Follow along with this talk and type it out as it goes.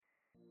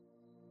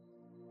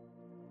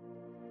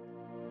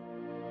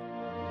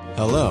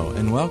Hello,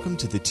 and welcome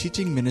to the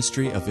teaching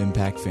ministry of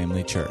Impact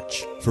Family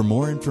Church. For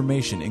more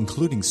information,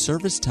 including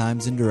service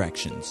times and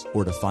directions,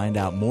 or to find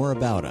out more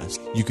about us,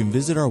 you can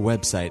visit our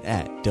website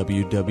at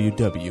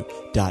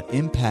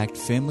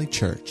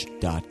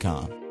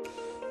www.impactfamilychurch.com.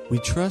 We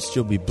trust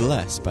you'll be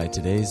blessed by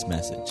today's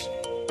message.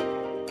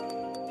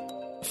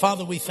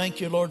 Father, we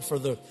thank you, Lord, for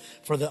the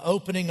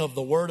opening of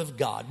the Word of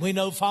God. We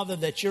know, Father,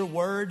 that your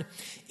Word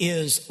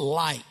is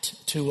light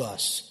to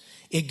us.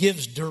 It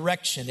gives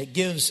direction. It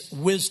gives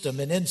wisdom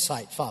and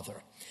insight, Father,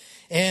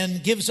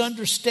 and gives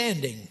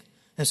understanding.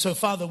 And so,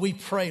 Father, we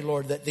pray,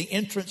 Lord, that the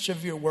entrance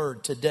of your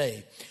word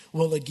today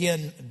will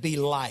again be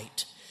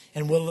light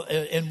and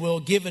will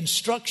give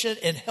instruction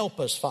and help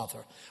us,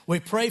 Father. We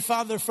pray,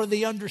 Father, for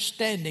the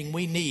understanding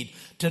we need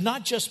to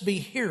not just be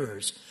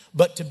hearers,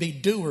 but to be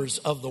doers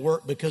of the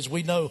word, because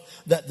we know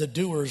that the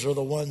doers are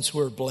the ones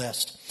who are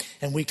blessed.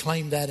 And we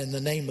claim that in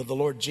the name of the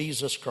Lord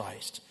Jesus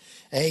Christ.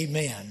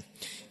 Amen.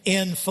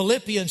 In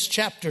Philippians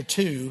chapter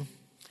 2,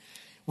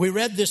 we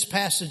read this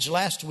passage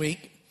last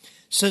week. It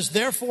says,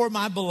 "Therefore,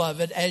 my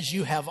beloved, as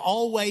you have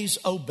always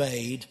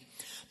obeyed,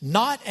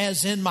 not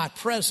as in my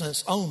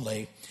presence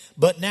only,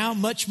 but now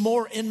much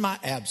more in my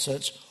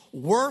absence,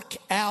 work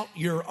out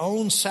your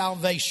own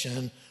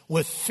salvation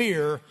with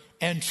fear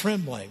and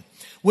trembling."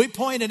 We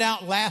pointed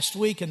out last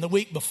week and the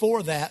week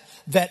before that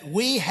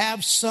we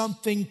have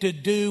something to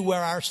do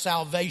where our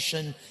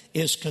salvation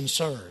is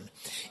concerned.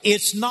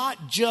 It's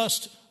not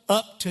just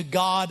up to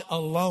God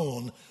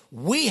alone.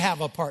 We have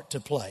a part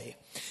to play.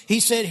 He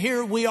said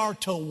here we are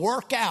to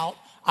work out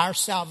our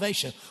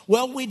salvation.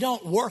 Well, we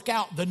don't work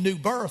out the new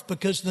birth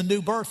because the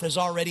new birth has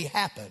already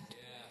happened.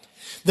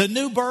 The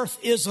new birth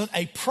isn't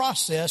a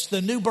process.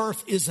 The new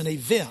birth is an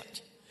event.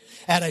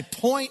 At a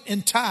point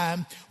in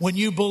time when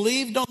you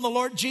believed on the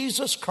Lord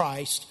Jesus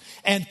Christ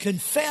and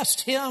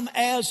confessed him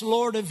as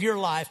Lord of your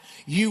life,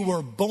 you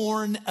were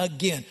born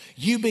again.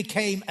 You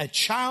became a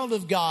child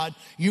of God.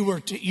 You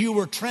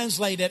were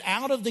translated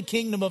out of the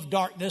kingdom of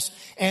darkness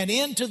and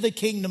into the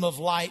kingdom of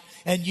light,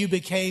 and you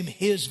became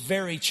his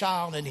very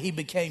child, and he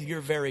became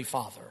your very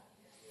father.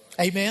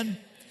 Amen?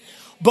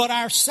 But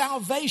our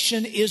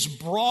salvation is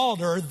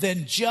broader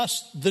than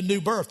just the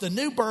new birth. The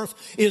new birth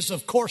is,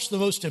 of course, the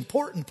most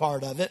important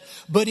part of it,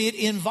 but it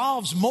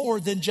involves more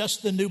than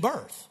just the new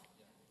birth.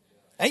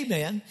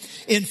 Amen.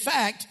 In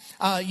fact,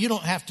 you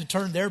don't have to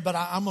turn there, but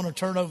I'm going to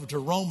turn over to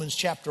Romans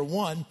chapter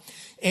 1.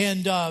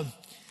 And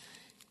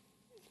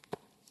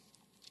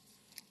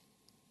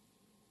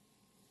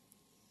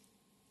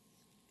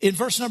in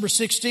verse number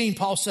 16,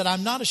 Paul said,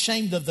 "I'm not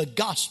ashamed of the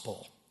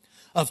gospel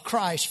of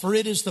Christ, for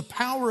it is the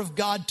power of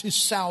God to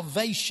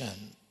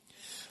salvation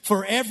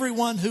for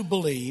everyone who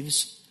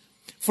believes,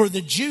 for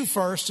the Jew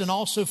first and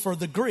also for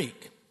the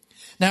Greek."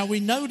 Now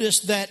we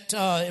noticed that,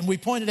 and we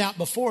pointed out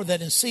before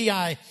that in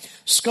C.I.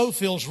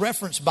 Scofield's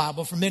reference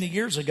Bible from many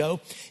years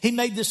ago, he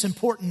made this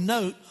important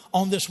note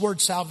on this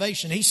word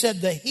salvation. He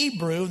said the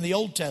Hebrew in the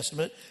Old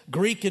Testament,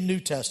 Greek and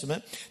New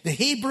Testament, the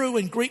Hebrew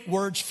and Greek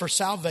words for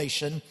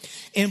salvation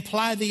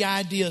imply the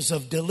ideas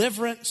of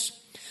deliverance,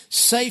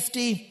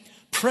 safety,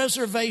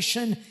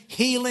 preservation,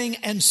 healing,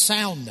 and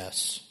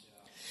soundness.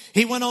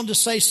 He went on to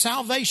say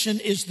salvation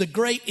is the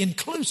great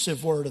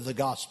inclusive word of the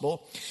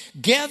gospel,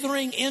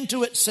 gathering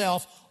into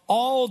itself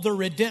all the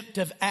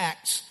redemptive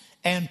acts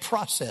and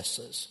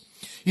processes.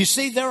 You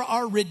see, there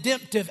are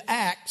redemptive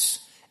acts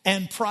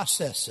and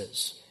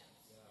processes.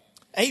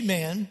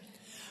 Amen.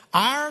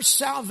 Our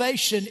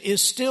salvation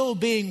is still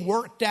being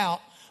worked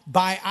out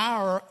by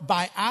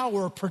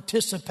our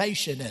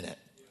participation in it.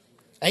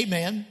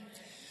 Amen.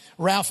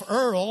 Ralph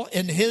Earl,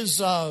 in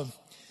his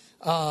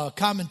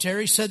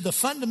commentary, said the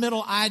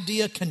fundamental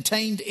idea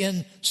contained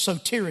in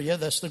soteria,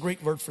 that's the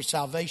Greek word for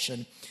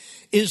salvation,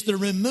 is the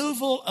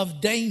removal of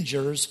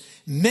dangers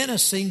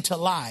menacing to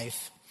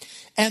life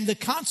and the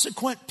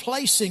consequent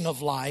placing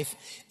of life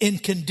in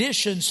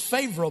conditions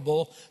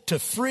favorable to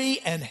free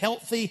and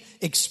healthy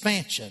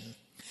expansion.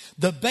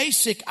 The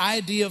basic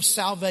idea of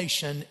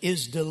salvation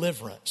is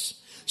deliverance.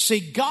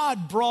 See,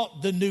 God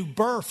brought the new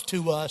birth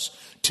to us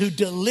to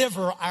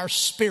deliver our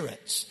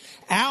spirits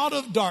out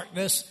of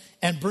darkness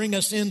and bring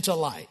us into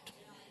light.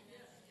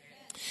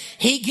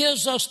 He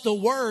gives us the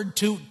word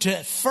to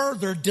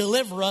further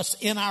deliver us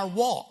in our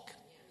walk.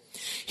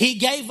 He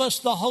gave us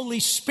the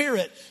Holy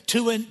Spirit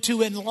to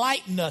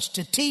enlighten us,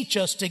 to teach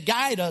us, to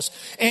guide us,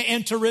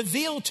 and to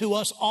reveal to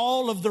us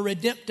all of the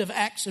redemptive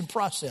acts and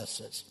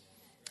processes.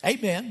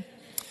 Amen.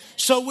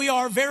 So we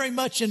are very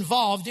much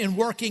involved in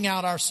working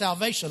out our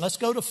salvation. Let's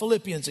go to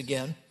Philippians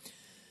again.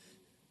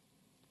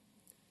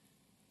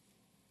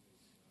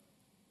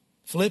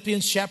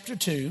 Philippians chapter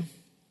 2.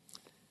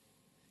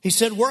 He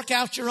said, work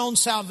out your own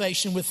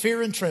salvation with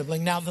fear and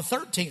trembling. Now, the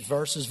 13th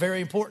verse is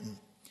very important.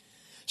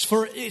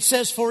 It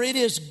says, for it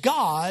is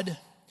God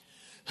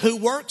who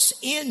works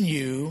in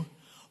you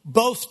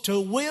both to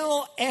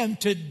will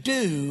and to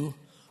do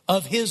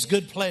of his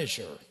good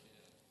pleasure.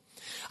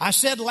 I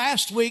said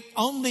last week,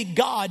 only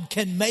God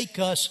can make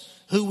us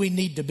who we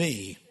need to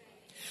be,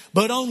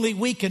 but only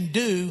we can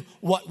do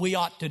what we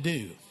ought to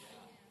do.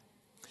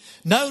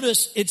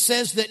 Notice it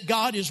says that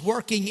God is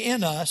working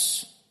in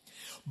us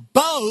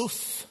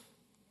both,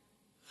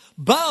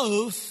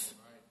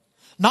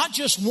 not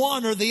just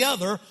one or the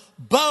other,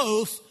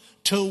 both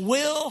to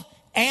will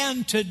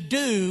and to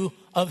do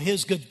of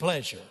His good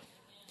pleasure.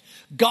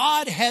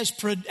 God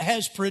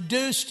has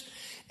produced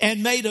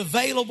and made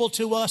available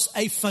to us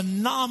a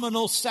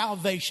phenomenal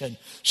salvation.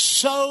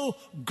 So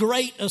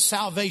great a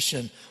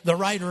salvation, the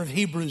writer of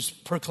Hebrews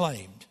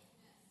proclaimed.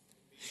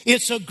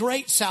 It's a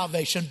great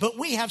salvation, but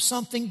we have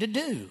something to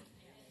do.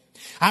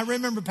 I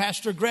remember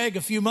Pastor Greg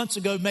a few months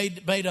ago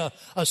made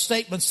a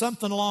statement,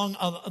 something along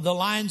the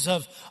lines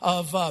of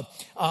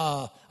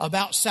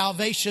about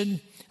salvation.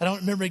 I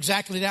don't remember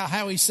exactly now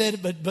how he said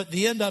it, but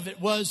the end of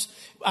it was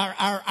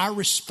our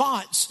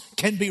response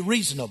can be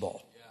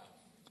reasonable.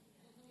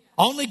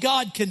 Only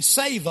God can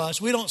save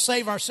us. We don't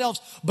save ourselves,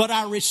 but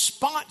our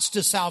response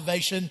to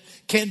salvation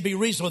can be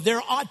reasonable.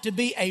 There ought to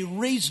be a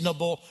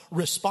reasonable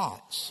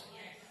response.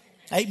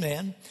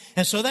 Amen.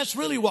 And so that's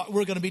really what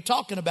we're going to be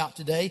talking about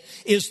today,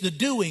 is the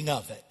doing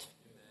of it.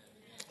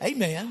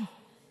 Amen.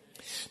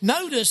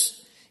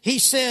 Notice he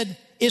said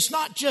it's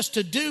not just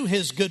to do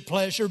His good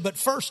pleasure, but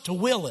first to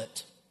will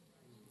it.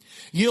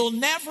 You'll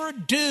never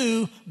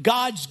do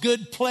God's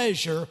good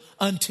pleasure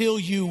until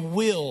you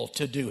will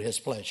to do His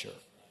pleasure.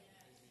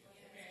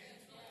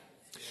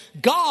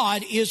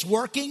 God is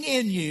working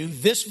in you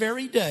this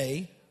very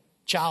day,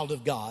 child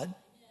of God,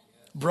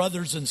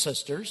 brothers and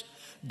sisters.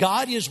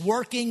 God is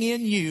working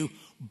in you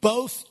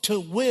both to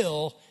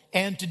will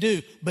and to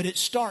do. But it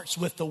starts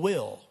with the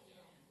will.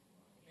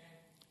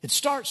 It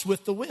starts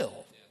with the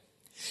will.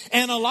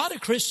 And a lot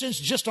of Christians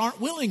just aren't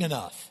willing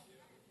enough.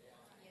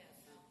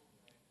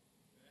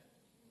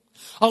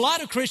 A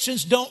lot of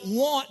Christians don't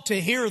want to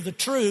hear the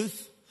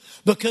truth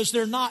because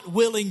they're not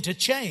willing to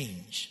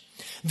change.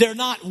 They're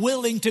not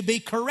willing to be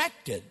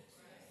corrected.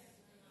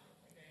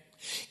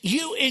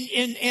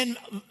 And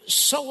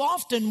so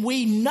often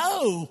we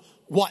know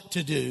what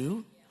to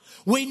do.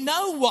 We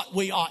know what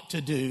we ought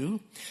to do.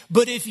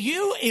 But if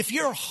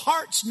your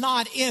heart's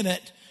not in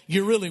it,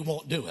 you really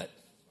won't do it.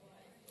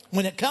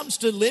 When it comes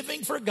to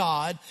living for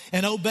God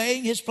and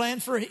obeying His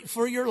plan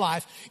for your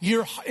life,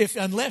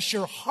 unless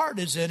your heart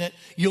is in it,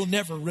 you'll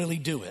never really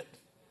do it.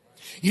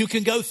 You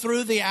can go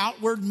through the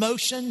outward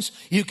motions.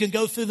 You can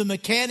go through the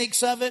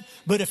mechanics of it.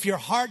 But if your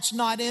heart's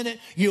not in it,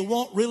 you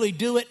won't really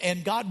do it,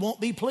 and God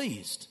won't be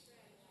pleased.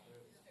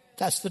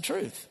 That's the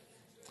truth.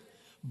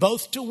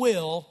 Both to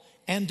will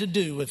and to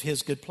do of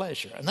His good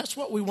pleasure. And that's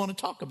what we want to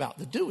talk about,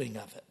 the doing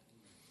of it.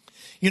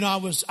 You know,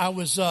 I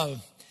was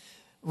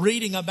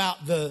reading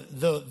about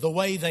the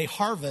way they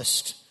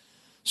harvest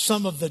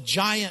some of the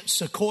giant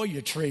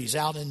sequoia trees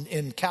out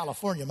in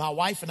California. My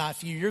wife and I a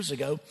few years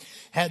ago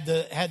had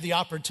the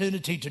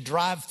opportunity to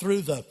drive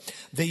through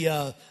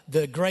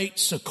the great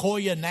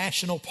Sequoia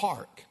National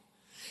Park.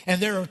 And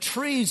there are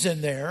trees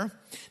in there.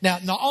 Now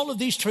all of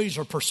these trees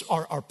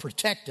are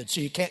protected,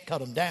 so you can't cut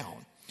them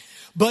down.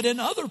 But in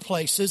other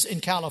places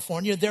in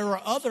California, there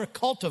are other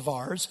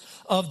cultivars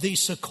of these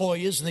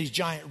sequoias and these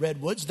giant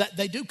redwoods that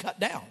they do cut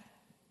down.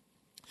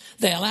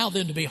 They allow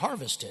them to be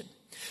harvested.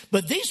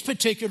 But these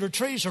particular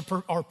trees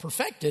are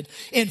perfected.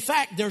 In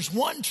fact, there's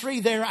one tree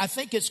there, I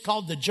think it's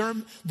called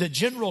the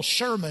General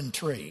Sherman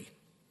tree.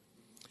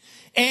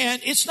 And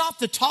it's not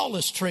the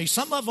tallest tree.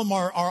 Some of them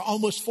are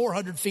almost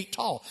 400 feet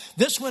tall.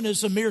 This one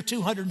is a mere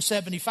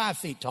 275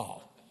 feet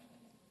tall.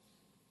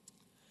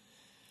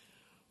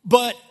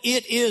 But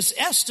it is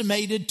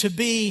estimated to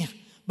be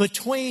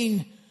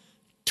between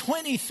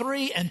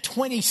 23 and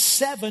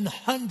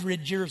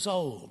 2,700 years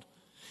old.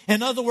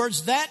 In other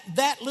words,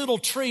 that little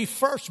tree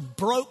first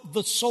broke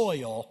the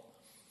soil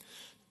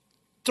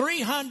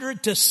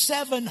 300 to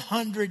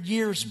 700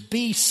 years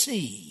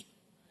BC.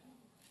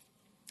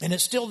 And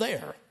it's still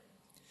there.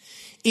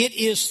 It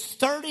is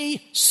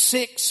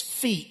 36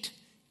 feet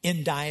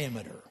in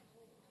diameter.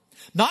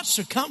 Not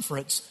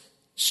circumference,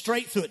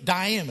 straight through it,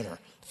 diameter.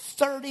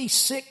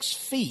 36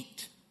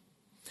 feet.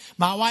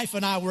 My wife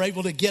and I were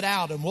able to get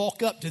out and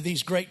walk up to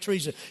these great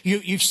trees.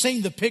 You've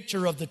seen the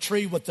picture of the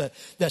tree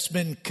that's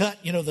been cut,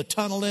 the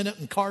tunnel in it,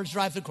 and cars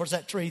drive through. Of course,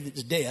 that tree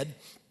is dead,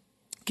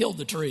 killed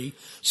the tree.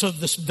 So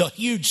the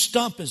huge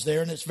stump is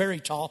there, and it's very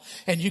tall,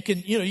 and you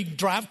can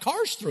drive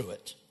cars through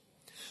it.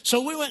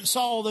 So we went and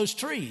saw all those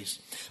trees.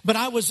 But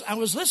I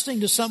was listening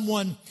to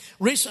someone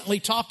recently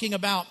talking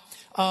about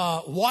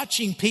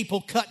watching people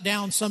cut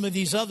down some of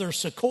these other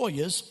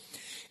sequoias.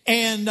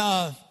 And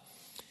by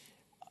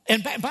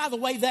the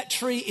way, that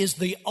tree is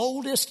the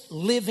oldest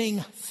living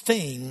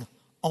thing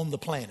on the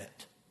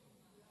planet.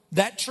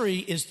 That tree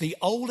is the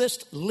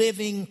oldest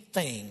living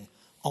thing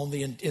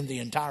in the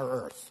entire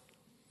earth.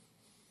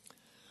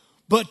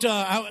 But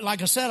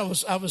like I said,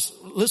 I was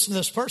listening to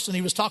this person.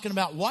 He was talking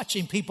about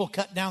watching people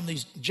cut down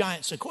these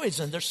giant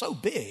sequoias, and they're so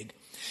big.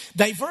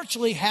 They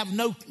virtually have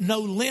no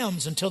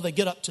limbs until they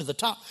get up to the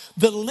top.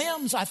 The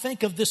limbs, I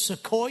think, of this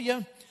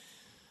sequoia,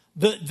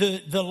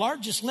 the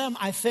largest limb,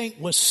 I think,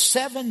 was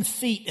 7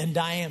 feet in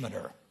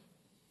diameter.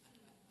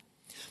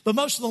 But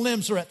most of the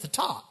limbs are at the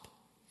top.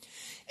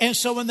 And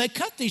so when they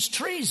cut these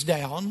trees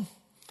down,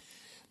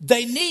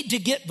 they need to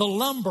get the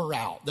lumber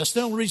out. That's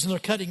the only reason they're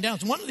cutting down.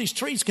 So one of these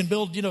trees can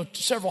build,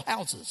 several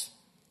houses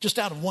just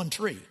out of one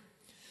tree.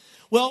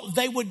 Well,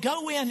 they would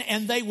go in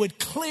and they would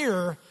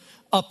clear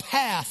a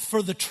path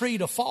for the tree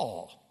to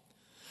fall.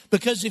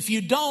 Because if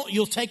you don't,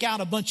 you'll take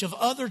out a bunch of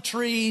other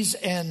trees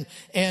and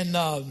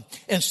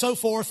so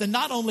forth. And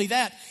not only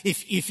that,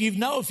 if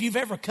you've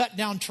ever cut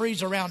down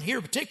trees around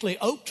here, particularly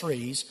oak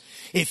trees,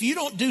 if you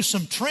don't do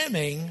some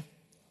trimming,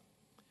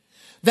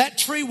 that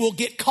tree will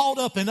get caught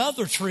up in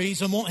other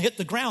trees and won't hit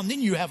the ground.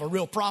 Then you have a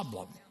real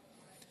problem.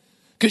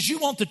 Because you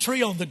want the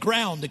tree on the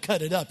ground to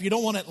cut it up. You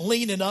don't want it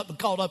leaning up and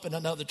caught up in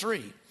another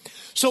tree.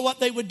 So what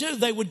they would do,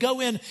 they would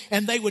go in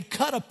and they would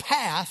cut a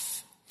path.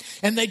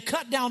 And they'd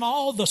cut down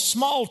all the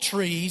small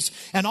trees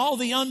and all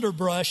the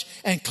underbrush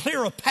and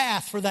clear a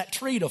path for that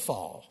tree to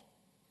fall.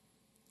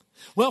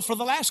 Well, for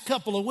the last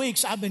couple of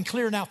weeks, I've been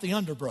clearing out the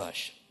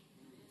underbrush.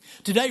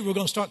 Today, we're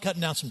going to start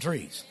cutting down some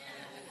trees.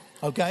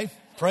 Okay?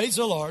 Praise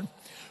the Lord.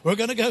 We're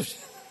going to go.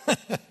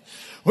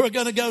 We're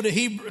going to go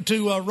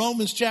to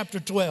Romans chapter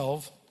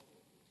 12.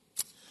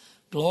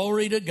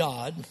 Glory to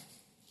God.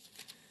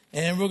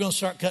 And we're going to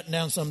start cutting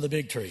down some of the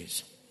big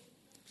trees.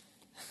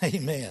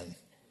 Amen.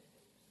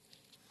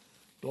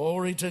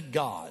 Glory to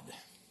God.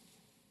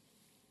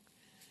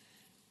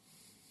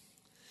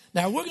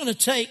 Now we're going to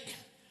take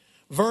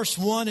verse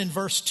 1 and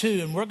verse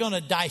 2 and we're going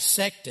to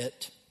dissect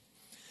it.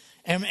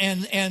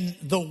 And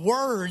the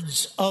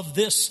words of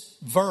this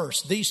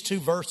verse, these two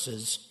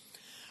verses,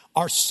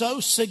 are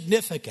so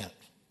significant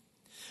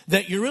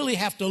that you really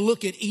have to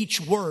look at each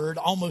word,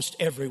 almost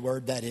every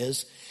word that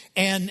is,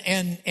 and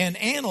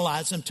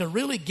analyze them to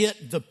really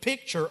get the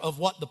picture of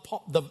what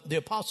the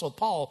Apostle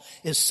Paul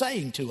is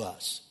saying to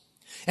us.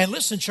 And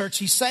listen, church,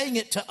 he's saying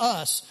it to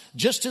us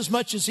just as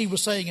much as he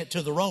was saying it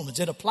to the Romans.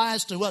 It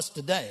applies to us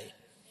today.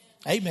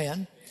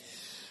 Amen.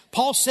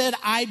 Paul said,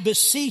 I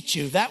beseech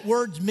you. That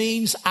word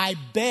means I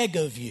beg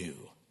of you.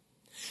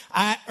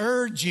 I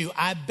urge you.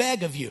 I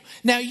beg of you.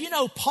 Now,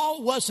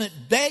 Paul wasn't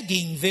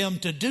begging them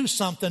to do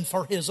something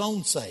for his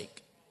own sake.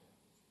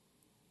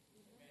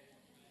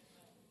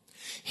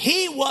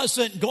 He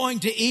wasn't going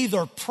to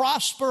either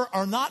prosper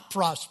or not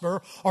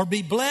prosper or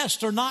be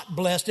blessed or not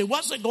blessed. It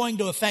wasn't going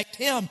to affect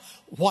him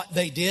what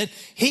they did.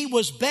 He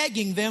was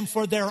begging them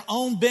for their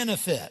own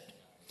benefit.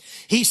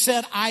 He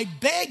said, I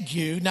beg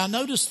you. Now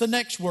notice the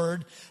next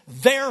word,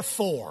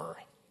 therefore.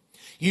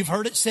 You've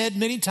heard it said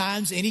many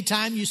times.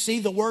 Anytime you see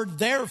the word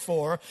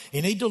therefore,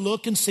 you need to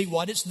look and see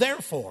what it's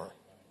there for.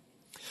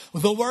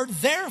 The word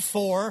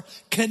therefore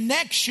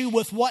connects you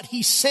with what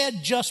he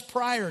said just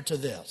prior to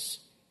this.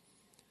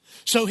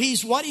 So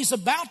what he's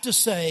about to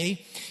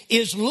say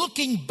is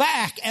looking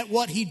back at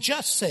what he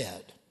just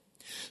said.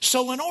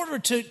 So in order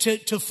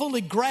to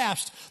fully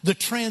grasp the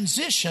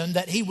transition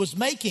that he was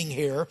making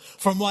here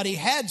from what he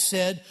had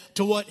said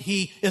to what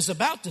he is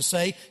about to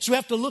say, so we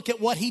have to look at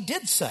what he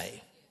did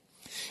say.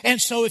 And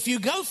so if you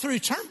go through,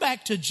 turn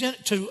back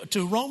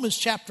to Romans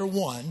chapter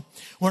 1.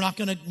 We're not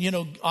going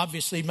to,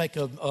 obviously make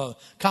a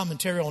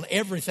commentary on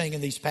everything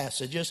in these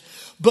passages.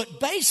 But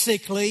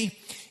basically,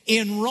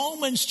 in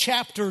Romans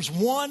chapters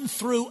 1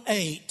 through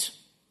 8,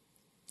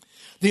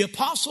 the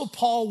Apostle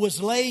Paul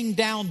was laying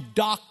down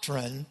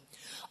doctrine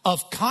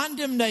of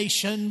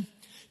condemnation,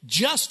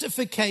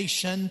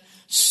 justification,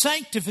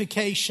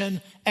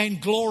 sanctification,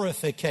 and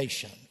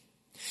glorification.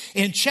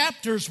 In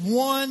chapters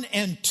 1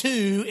 and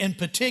 2 in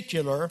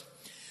particular,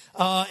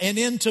 and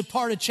into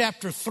part of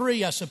chapter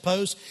 3, I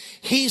suppose,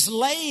 he's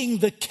laying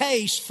the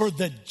case for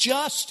the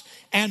just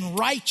and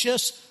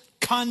righteous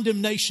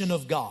condemnation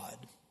of God.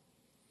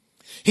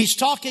 He's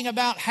talking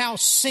about how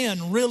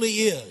sin really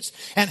is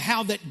and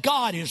how that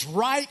God is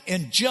right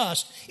and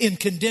just in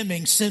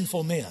condemning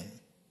sinful men.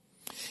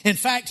 In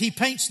fact, he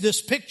paints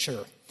this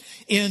picture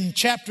in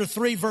chapter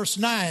 3, verse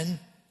 9.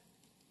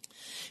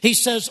 He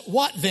says,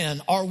 what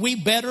then? Are we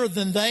better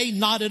than they?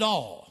 Not at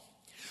all.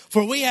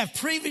 For we have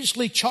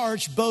previously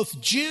charged both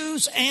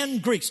Jews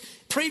and Greeks.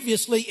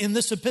 Previously in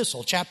this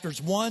epistle,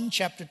 chapters 1,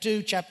 chapter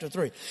 2, chapter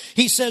 3.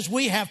 He says,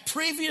 we have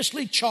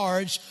previously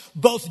charged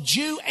both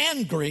Jew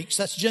and Greeks,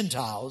 that's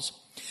Gentiles,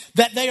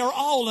 that they are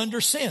all under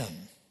sin.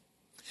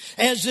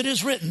 As it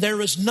is written,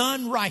 there is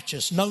none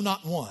righteous, no,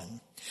 not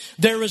one.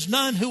 There is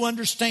none who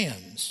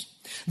understands.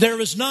 There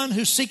is none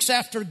who seeks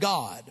after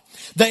God.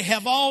 They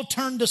have all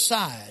turned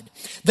aside.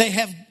 They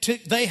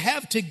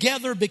have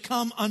together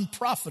become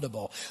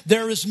unprofitable.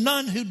 There is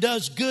none who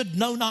does good,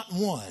 no, not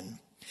one.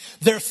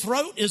 Their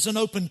throat is an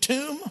open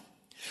tomb.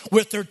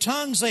 With their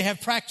tongues they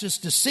have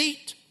practiced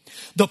deceit.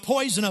 The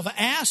poison of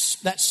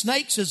asps, that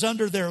snakes, is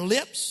under their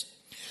lips.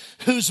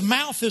 Whose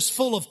mouth is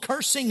full of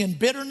cursing and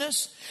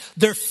bitterness.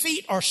 Their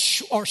feet are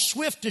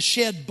swift to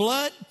shed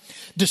blood.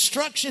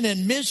 Destruction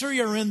and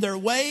misery are in their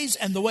ways,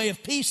 and the way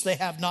of peace they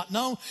have not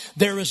known.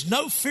 There is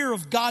no fear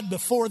of God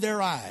before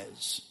their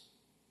eyes.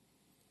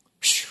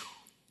 Whew.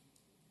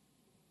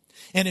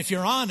 And if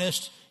you're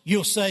honest,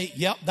 you'll say,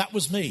 yep, that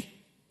was me.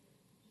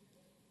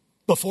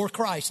 Before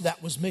Christ,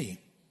 that was me.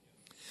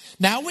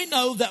 Now we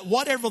know that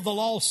whatever the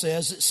law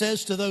says, it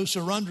says to those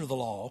who are under the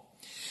law,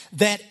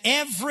 that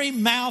every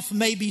mouth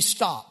may be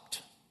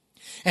stopped,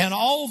 and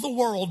all the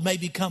world may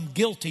become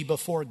guilty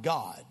before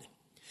God.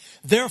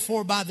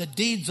 Therefore, by the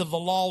deeds of the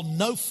law,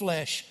 no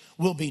flesh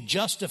will be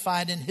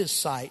justified in his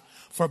sight,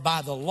 for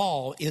by the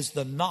law is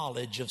the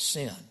knowledge of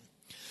sin.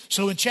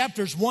 So in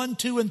chapters 1,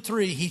 2, and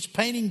 3, he's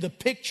painting the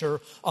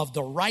picture of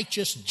the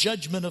righteous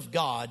judgment of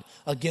God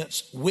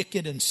against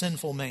wicked and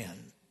sinful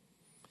man.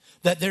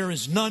 That there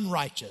is none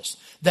righteous,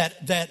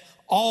 that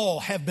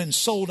all have been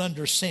sold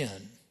under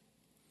sin.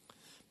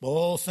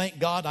 Oh, thank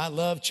God, I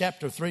love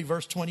chapter 3,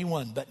 verse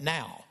 21. But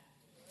now,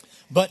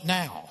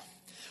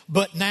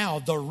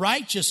 the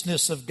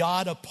righteousness of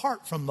God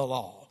apart from the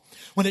law.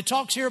 When it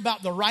talks here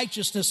about the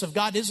righteousness of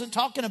God, it isn't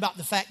talking about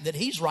the fact that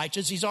he's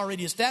righteous. He's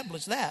already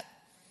established that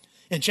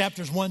in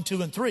chapters 1,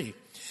 2, and 3.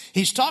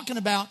 He's talking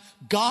about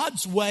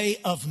God's way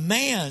of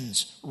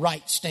man's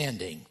right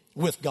standing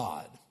with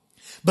God.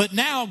 But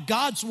now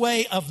God's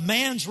way of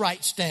man's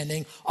right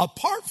standing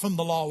apart from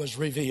the law is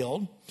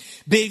revealed,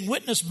 being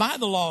witnessed by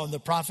the law and the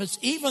prophets,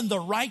 even the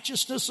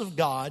righteousness of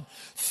God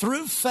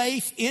through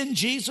faith in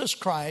Jesus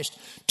Christ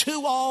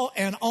to all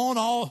and on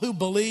all who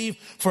believe,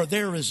 for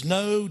there is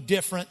no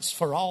difference,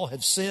 for all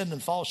have sinned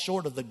and fall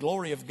short of the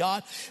glory of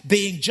God,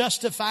 being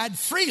justified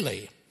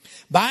freely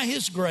by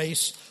his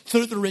grace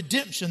through the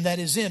redemption that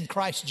is in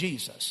Christ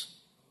Jesus.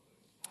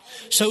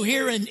 So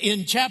here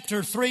in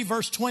chapter 3,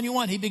 verse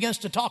 21, he begins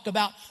to talk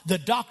about the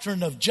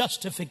doctrine of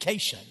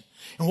justification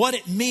and what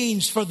it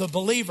means for the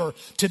believer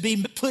to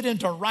be put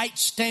into right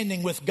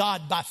standing with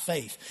God by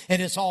faith.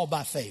 And it's all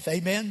by faith.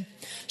 Amen?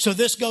 So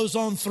this goes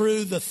on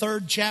through the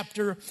 3rd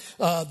chapter,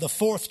 the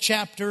 4th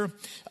chapter,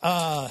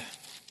 the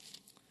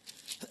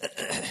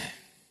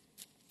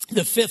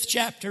 5th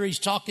chapter, he's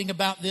talking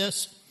about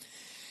this.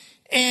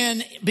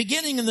 And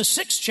beginning in the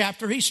 6th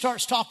chapter, he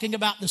starts talking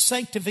about the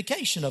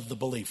sanctification of the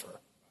believer.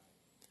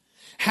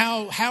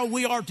 How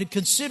we are to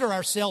consider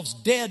ourselves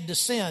dead to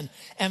sin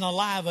and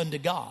alive unto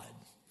God.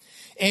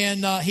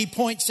 And he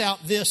points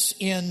out this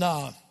we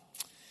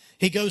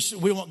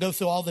won't go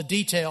through all the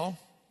detail.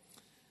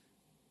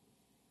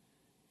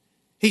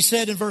 He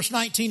said in verse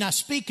 19, I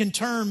speak in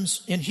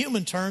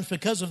human terms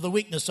because of the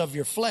weakness of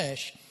your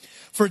flesh.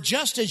 For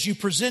just as you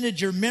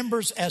presented your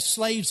members as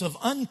slaves of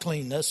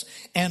uncleanness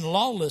and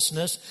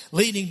lawlessness,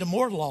 leading to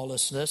more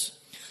lawlessness,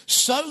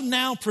 so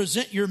now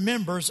present your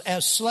members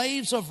as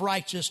slaves of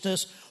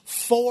righteousness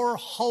for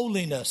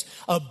holiness.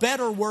 A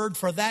better word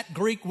for that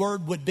Greek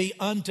word would be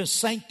unto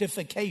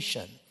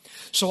sanctification.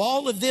 So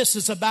all of this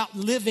is about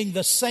living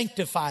the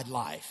sanctified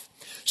life.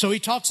 So he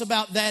talks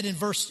about that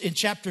in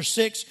chapter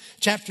 6,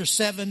 chapter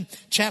 7,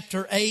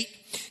 chapter 8.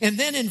 And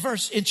then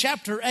in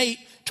chapter 8,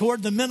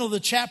 toward the middle of the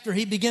chapter,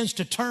 he begins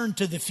to turn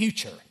to the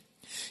future.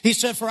 He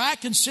said, for I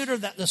consider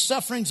that the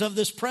sufferings of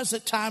this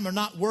present time are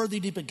not worthy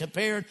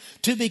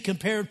to be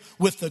compared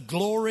with the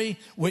glory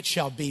which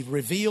shall be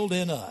revealed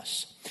in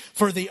us.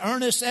 For the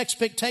earnest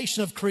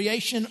expectation of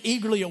creation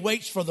eagerly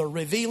awaits for the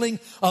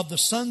revealing of the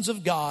sons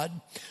of God.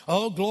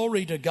 Oh,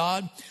 glory to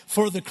God.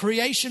 For the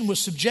creation was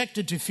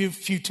subjected to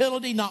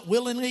futility, not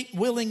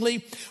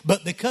willingly,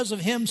 but because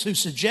of him who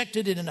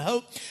subjected it in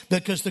hope,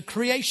 because the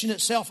creation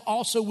itself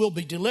also will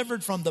be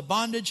delivered from the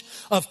bondage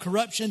of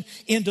corruption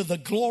into the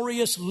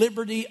glorious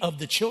liberty of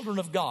the children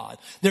of God.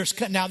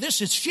 Now this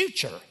is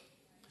future.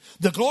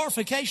 The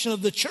glorification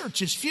of the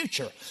church is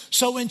future.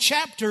 So in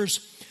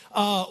chapters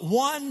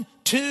 1,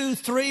 2,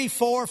 3,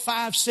 4,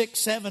 5, 6,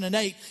 7, and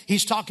 8.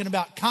 He's talking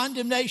about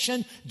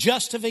condemnation,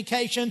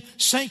 justification,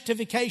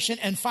 sanctification,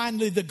 and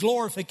finally the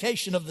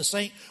glorification of the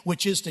saint,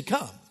 which is to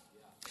come.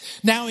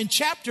 Now in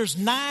chapters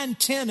 9,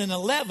 10, and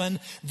 11,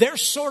 they're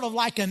sort of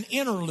like an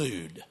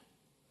interlude.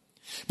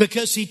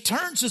 Because he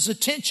turns his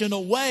attention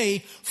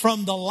away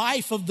from the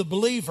life of the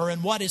believer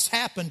and what has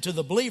happened to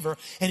the believer,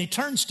 and he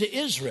turns to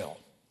Israel.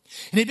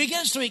 And he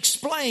begins to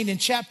explain in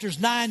chapters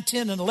 9,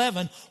 10, and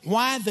 11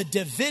 why the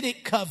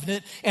Davidic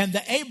covenant and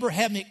the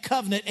Abrahamic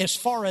covenant, as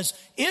far as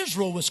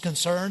Israel was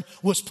concerned,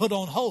 was put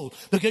on hold.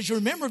 Because you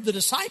remember the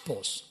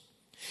disciples,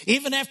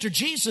 even after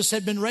Jesus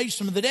had been raised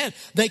from the dead,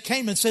 they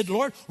came and said,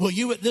 Lord, will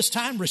you at this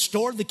time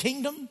restore the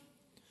kingdom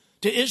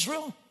to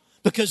Israel?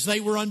 Because they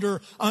were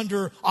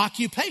under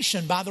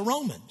occupation by the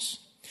Romans.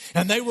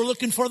 And they were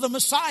looking for the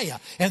Messiah.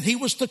 And he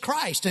was the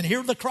Christ. And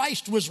here the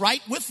Christ was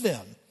right with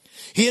them.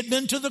 He had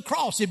been to the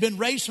cross. He had been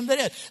raised from the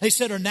dead. They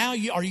said,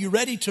 are you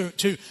ready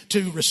to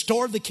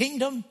restore the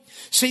kingdom?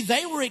 See,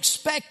 they were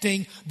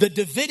expecting the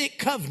Davidic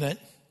covenant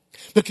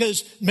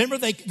because, remember,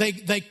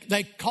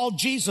 they called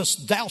Jesus,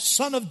 thou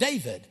son of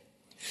David.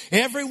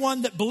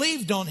 Everyone that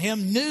believed on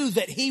him knew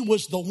that he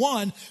was the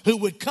one who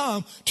would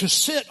come to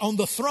sit on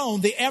the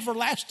throne, the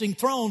everlasting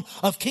throne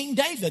of King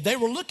David. They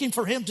were looking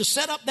for him to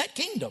set up that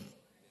kingdom.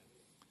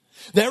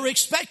 They were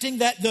expecting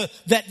that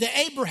the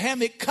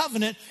Abrahamic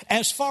covenant,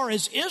 as far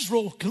as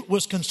Israel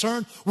was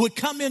concerned, would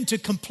come into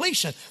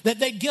completion. That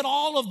they'd get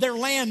all of their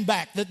land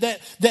back.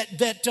 That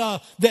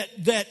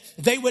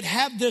they would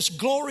have this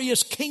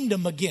glorious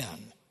kingdom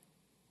again.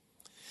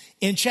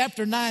 in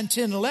chapter 9,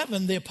 10,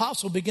 11, the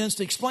apostle begins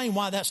to explain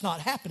why that's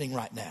not happening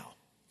right now.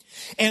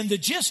 And the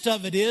gist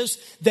of it is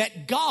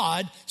that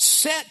God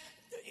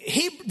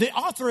the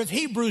author of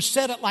Hebrews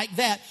said it like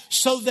that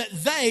so that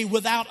they,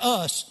 without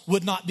us,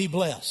 would not be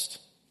blessed.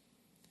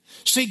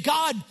 See,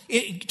 God,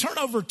 turn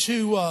over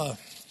to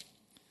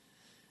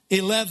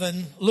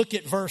 11, look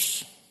at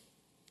verse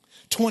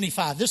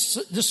 25.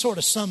 This sort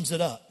of sums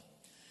it up.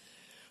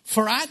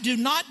 For I do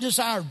not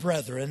desire,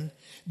 brethren,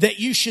 that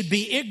you should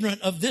be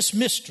ignorant of this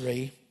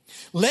mystery,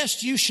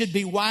 lest you should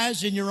be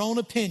wise in your own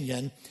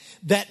opinion,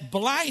 that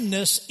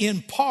blindness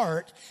in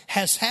part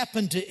has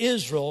happened to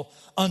Israel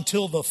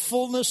until the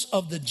fullness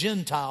of the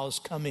Gentiles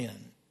come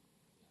in.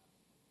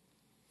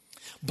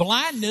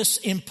 Blindness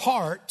in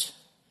part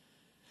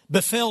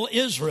befell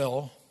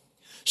Israel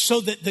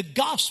so that the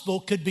gospel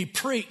could be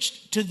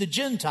preached to the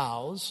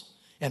Gentiles.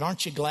 And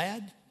aren't you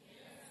glad?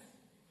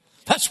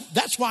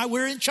 That's why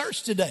we're in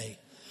church today.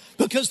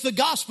 Because the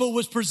gospel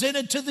was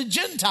presented to the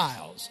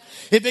Gentiles.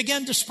 It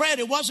began to spread.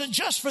 It wasn't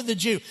just for the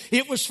Jew.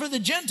 It was for the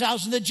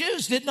Gentiles. And the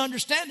Jews didn't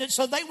understand it,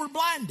 so they were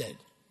blinded.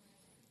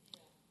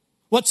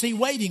 What's he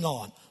waiting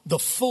on? The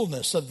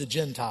fullness of the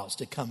Gentiles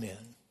to come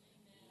in.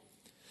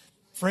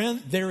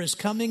 Friend, there is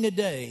coming a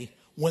day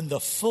when the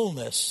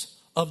fullness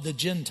of the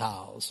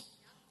Gentiles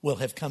will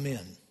have come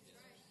in.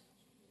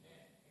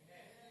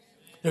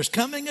 There's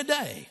coming a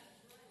day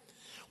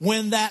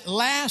when that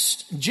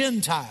last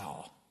Gentile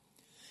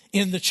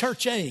in the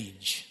church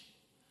age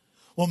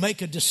will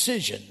make a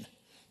decision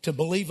to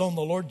believe on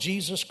the Lord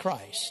Jesus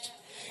Christ.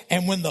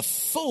 And when the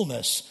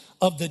fullness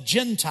of the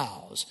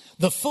Gentiles,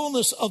 the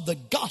fullness of the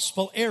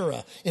gospel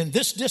era in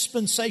this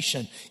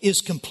dispensation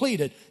is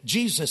completed,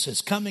 Jesus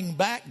is coming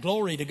back,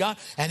 glory to God,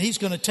 and he's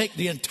going to take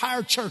the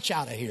entire church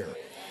out of here.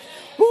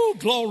 Woo,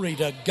 glory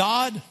to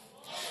God.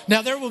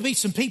 Now there will be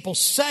some people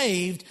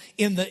saved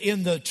in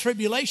the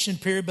tribulation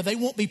period, but they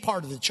won't be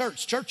part of the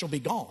church. Church will be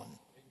gone.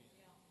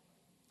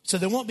 So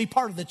they won't be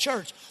part of the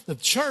church. The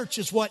church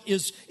is what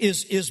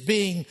is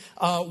being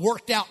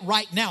worked out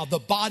right now, the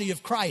body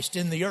of Christ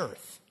in the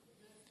earth.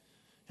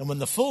 And when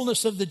the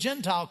fullness of the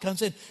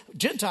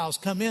Gentiles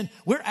come in,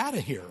 we're out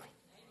of here.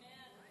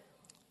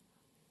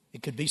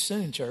 It could be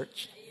soon,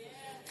 church.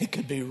 It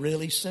could be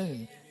really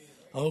soon.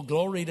 Oh,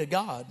 glory to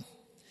God.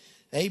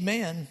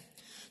 Amen.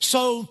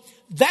 So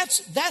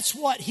that's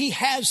what he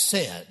has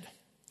said.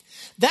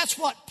 That's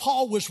what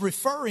Paul was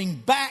referring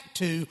back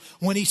to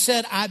when he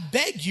said, I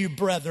beg you,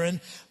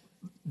 brethren,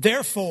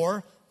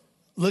 therefore,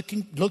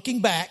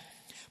 looking back,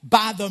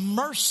 by the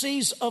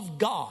mercies of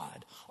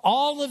God,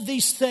 all of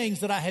these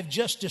things that I have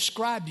just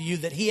described to you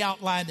that he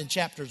outlined in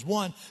chapters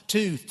 1,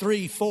 2,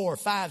 3, 4,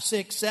 5,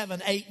 6,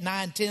 7, 8,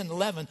 9, 10,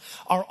 11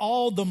 are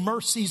all the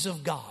mercies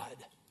of God.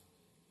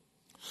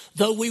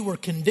 Though we were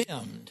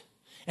condemned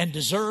and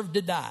deserved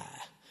to die,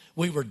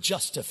 we were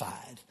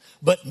justified.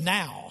 But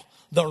now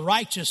the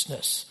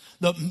righteousness,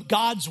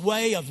 God's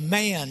way of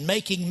man,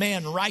 making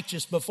man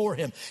righteous before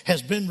him,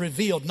 has been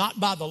revealed not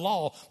by the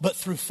law, but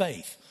through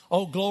faith.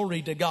 Oh,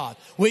 glory to God.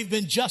 We've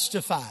been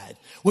justified.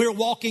 We're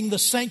walking the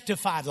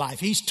sanctified life.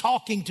 He's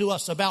talking to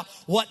us about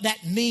what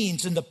that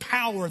means and the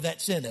power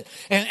that's in it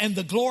and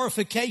the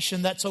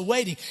glorification that's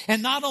awaiting.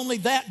 And not only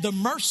that, the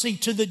mercy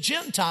to the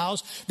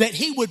Gentiles that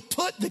he would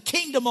put the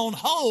kingdom on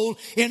hold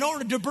in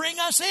order to bring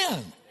us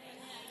in.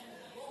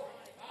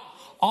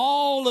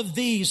 All of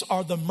these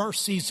are the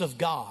mercies of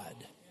God.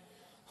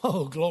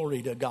 Oh,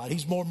 glory to God.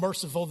 He's more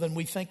merciful than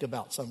we think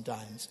about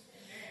sometimes.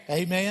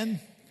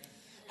 Amen.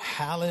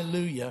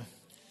 Hallelujah.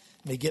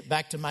 Let me get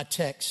back to my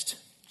text.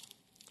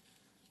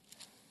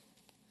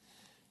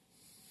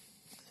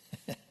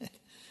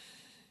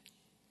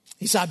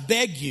 He said, I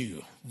beg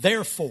you,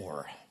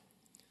 therefore,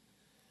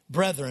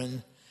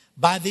 brethren,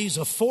 by these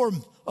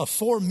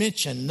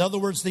aforementioned, in other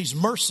words, these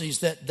mercies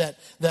that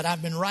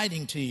I've been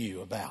writing to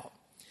you about,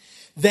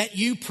 that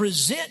you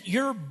present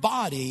your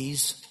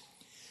bodies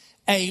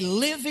a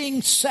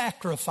living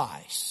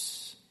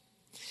sacrifice.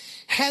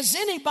 Has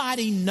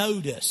anybody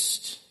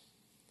noticed?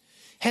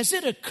 Has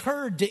it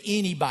occurred to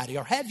anybody,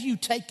 or have you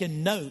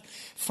taken note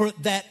for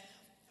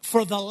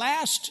the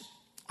last,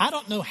 I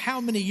don't know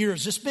how many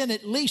years, it's been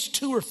at least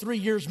 2 or 3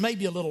 years,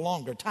 maybe a little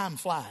longer, time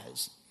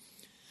flies.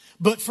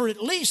 But for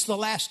at least the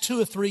last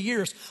 2 or 3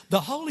 years,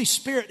 the Holy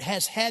Spirit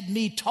has had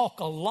me talk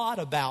a lot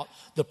about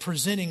the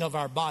presenting of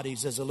our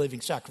bodies as a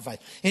living sacrifice.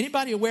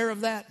 Anybody aware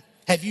of that?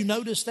 Have you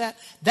noticed that?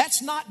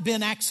 That's not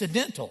been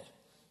accidental.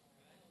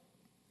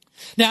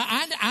 Now,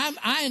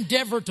 I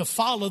endeavor to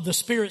follow the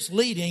Spirit's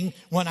leading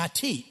when I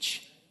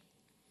teach.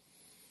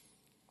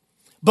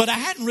 But I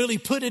hadn't really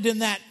put it in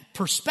that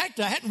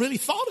perspective. I hadn't really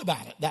thought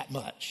about it that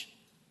much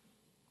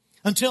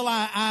until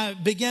I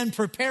began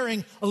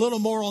preparing a little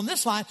more on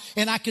this line.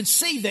 And I can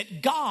see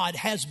that God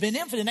has been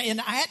infinite.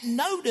 And I hadn't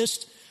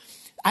noticed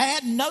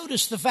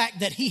the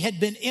fact that he had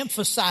been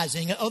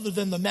emphasizing, other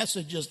than the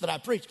messages that I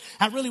preached.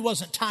 I really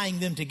wasn't tying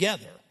them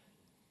together.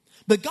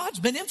 But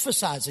God's been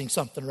emphasizing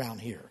something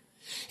around here.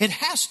 It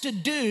has to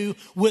do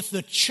with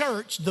the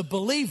church, the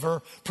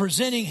believer,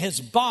 presenting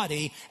his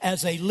body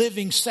as a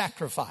living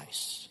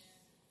sacrifice.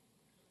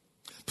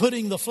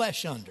 putting the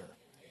flesh under.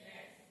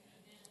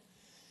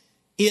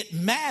 It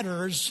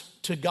matters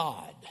to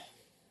God.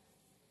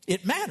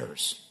 It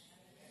matters.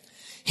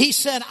 He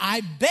said,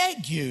 I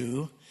beg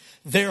you,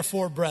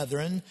 therefore,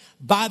 brethren,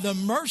 by the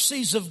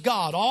mercies of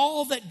God,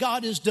 all that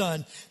God has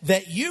done,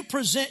 that you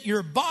present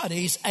your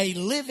bodies a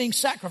living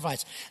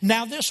sacrifice.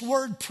 Now, this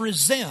word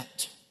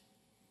present.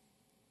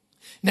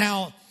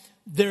 Now,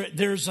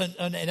 there's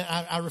and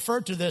I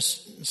refer to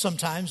this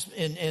sometimes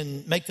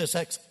and make this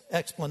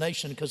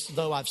explanation because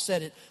though I've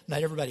said it,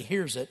 not everybody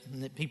hears it,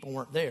 and that people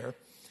weren't there.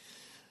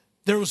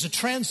 There was a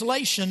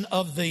translation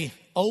of the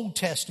Old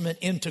Testament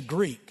into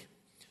Greek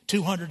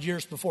 200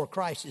 years before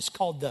Christ. It's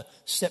called the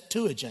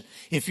Septuagint.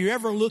 If you're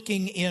ever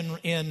looking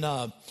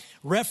in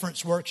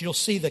reference works, you'll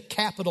see the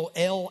capital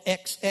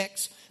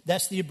LXX.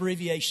 That's the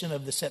abbreviation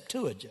of the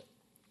Septuagint.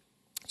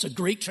 It's a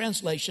Greek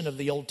translation of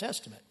the Old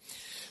Testament.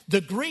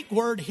 The Greek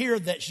word here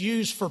that's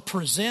used for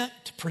present,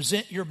 to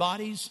present your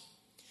bodies,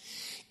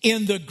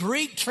 in the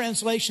Greek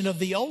translation of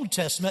the Old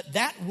Testament,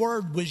 that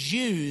word was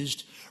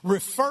used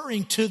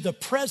referring to the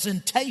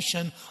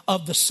presentation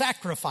of the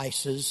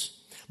sacrifices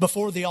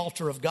before the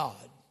altar of God.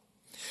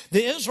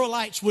 The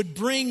Israelites would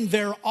bring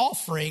their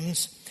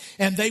offerings,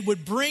 and they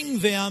would bring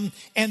them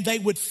and they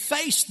would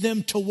face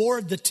them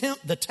toward the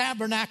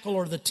tabernacle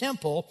or the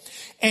temple,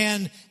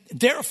 and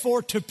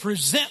therefore to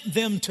present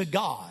them to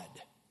God.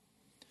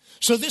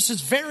 So this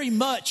is very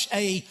much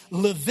a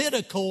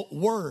Levitical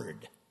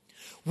word.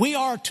 We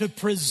are to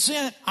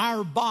present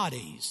our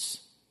bodies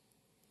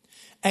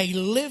a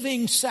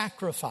living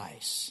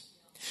sacrifice.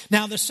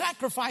 Now, the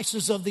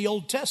sacrifices of the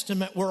Old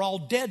Testament were all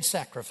dead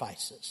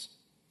sacrifices.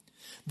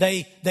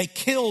 They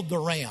killed the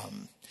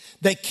ram.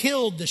 They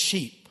killed the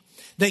sheep.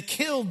 They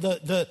killed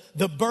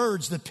the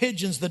birds, the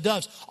pigeons, the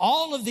doves.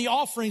 All of the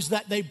offerings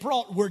that they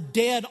brought were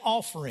dead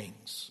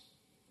offerings.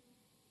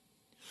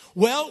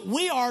 Well,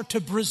 we are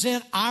to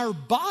present our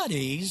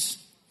bodies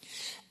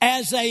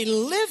as a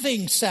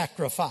living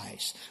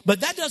sacrifice.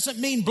 But that doesn't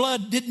mean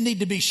blood didn't need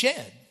to be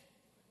shed.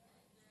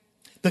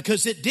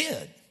 Because it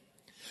did.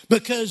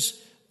 Because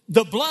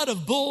the blood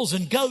of bulls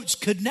and goats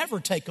could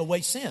never take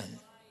away sin.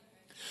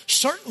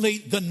 Certainly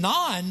the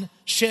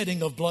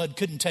non-shedding of blood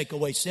couldn't take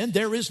away sin.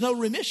 There is no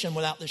remission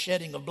without the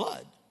shedding of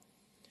blood.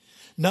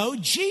 No,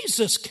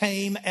 Jesus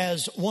came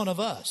as one of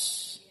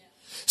us.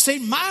 See,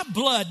 my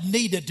blood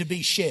needed to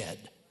be shed.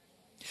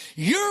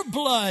 Your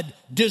blood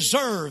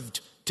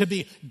deserved to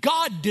be,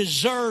 God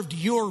deserved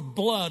your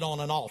blood on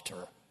an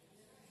altar.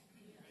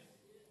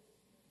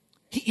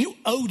 You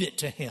owed it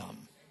to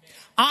him.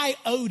 I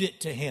owed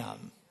it to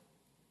him.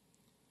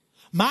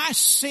 My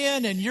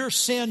sin and your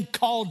sin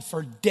called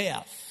for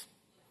death.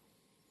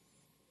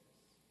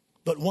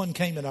 But one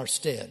came in our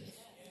stead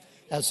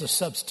as a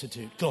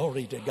substitute.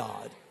 Glory to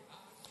God.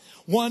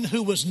 One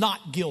who was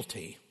not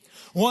guilty.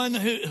 One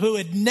who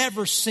had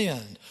never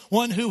sinned.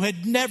 One who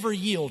had never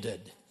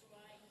yielded.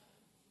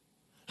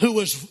 Who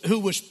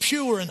was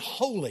pure and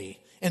holy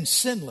and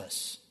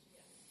sinless.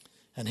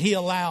 And he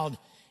allowed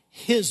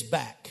his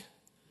back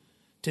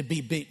to be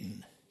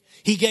beaten.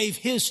 He gave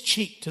his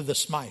cheek to the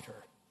smiter.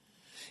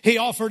 He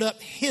offered up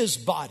his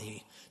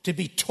body to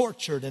be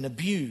tortured and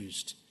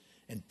abused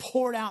and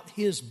poured out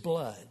his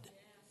blood.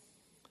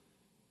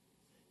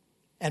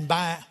 And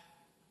by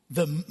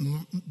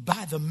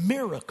the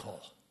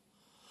miracle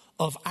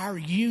of our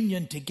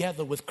union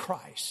together with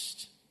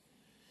Christ,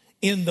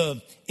 in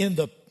the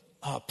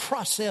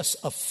process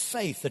of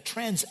faith, the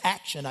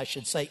transaction, I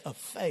should say, of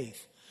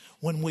faith,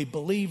 when we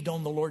believed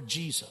on the Lord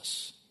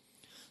Jesus,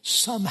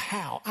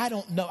 somehow, I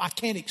don't know, I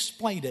can't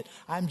explain it.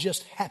 I'm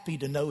just happy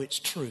to know it's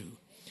true.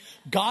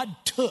 God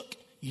took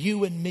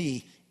you and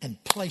me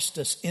and placed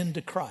us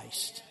into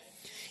Christ,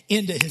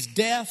 into his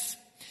death,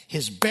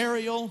 his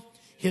burial,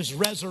 his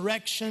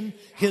resurrection,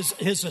 his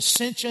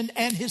ascension,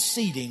 and his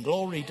seating.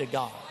 Glory to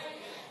God.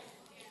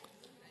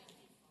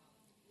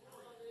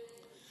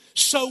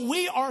 So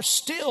we are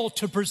still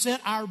to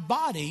present our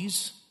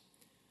bodies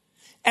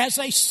as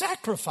a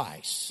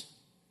sacrifice.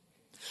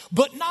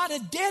 But not a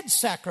dead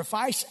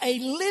sacrifice, a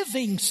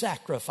living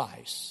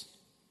sacrifice.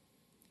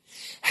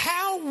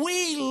 How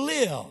we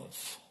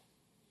live.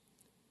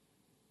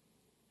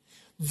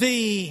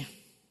 He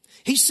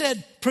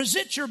said,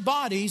 present your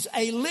bodies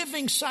a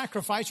living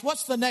sacrifice.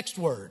 What's the next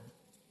word?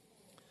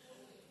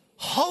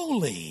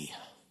 Holy.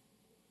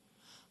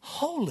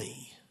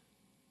 Holy.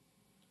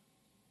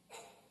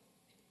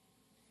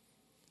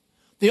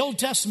 The Old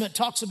Testament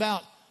talks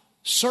about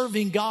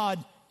serving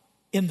God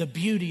in the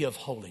beauty of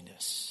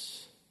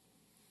holiness.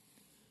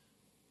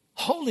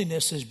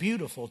 Holiness is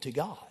beautiful to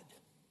God.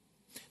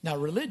 Now,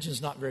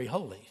 religion's not very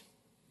holy.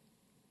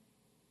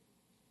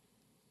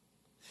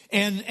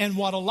 And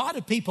what a lot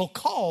of people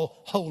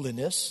call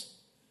holiness,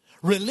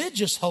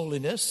 religious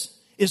holiness,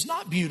 is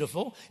not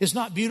beautiful. It's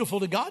not beautiful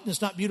to God, and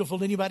it's not beautiful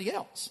to anybody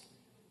else.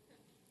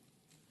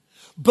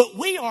 But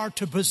we are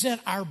to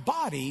present our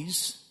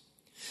bodies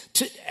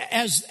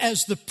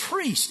As the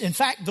priest, in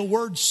fact, the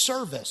word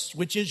service,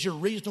 which is your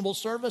reasonable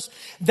service,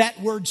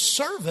 that word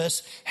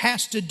service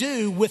has to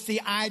do with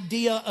the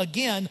idea,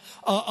 again,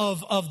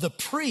 of the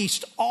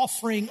priest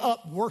offering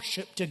up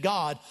worship to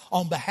God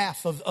on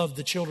behalf of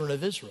the children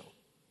of Israel.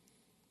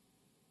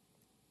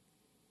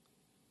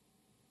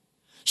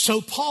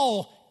 So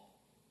Paul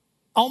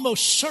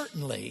almost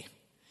certainly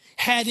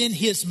had in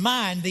his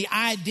mind the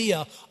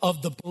idea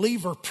of the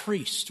believer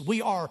priest.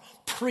 We are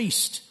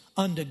priests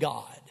unto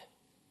God,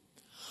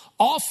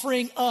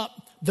 offering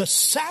up the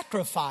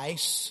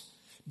sacrifice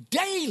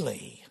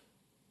daily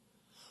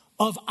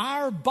of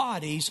our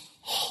bodies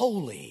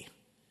holy.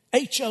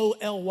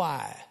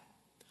 Holy.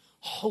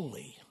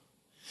 Holy.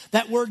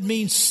 That word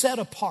means set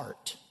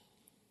apart.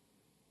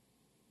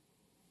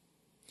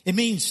 It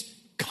means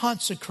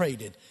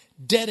consecrated,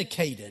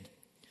 dedicated,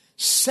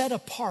 set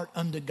apart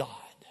unto God.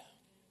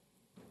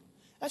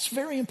 That's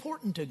very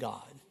important to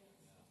God.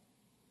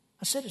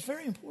 I said it's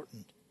very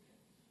important.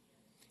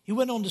 He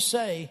went on to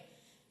say,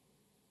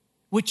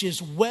 which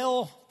is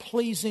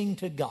well-pleasing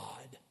to God.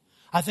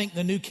 I think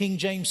the New King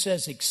James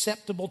says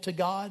acceptable to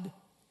God.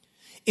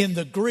 In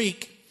the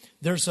Greek,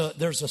 there's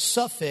a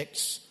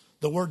suffix,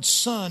 the word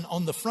son,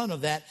 on the front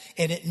of that,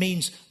 and it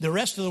means, the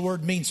rest of the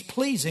word means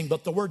pleasing,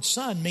 but the word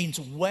son means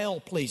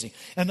well-pleasing.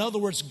 In other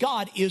words,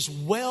 God is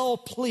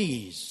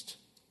well-pleased.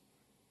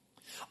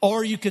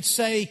 Or you could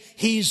say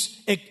he's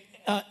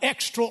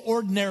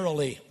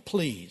extraordinarily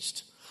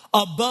pleased,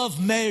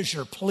 above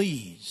measure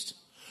pleased,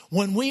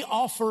 when we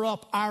offer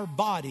up our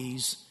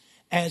bodies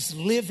as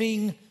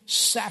living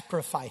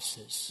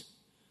sacrifices.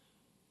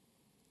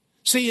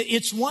 See,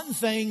 it's one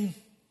thing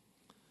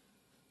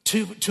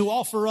to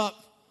offer up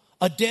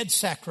a dead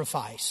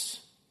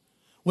sacrifice,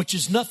 which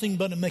is nothing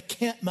but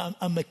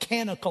a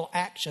mechanical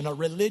action, a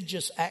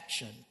religious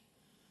action.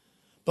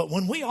 But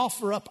when we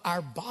offer up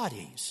our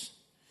bodies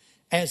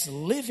as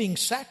living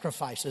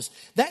sacrifices,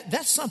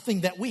 that's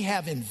something that we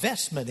have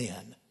investment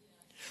in.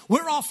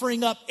 We're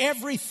offering up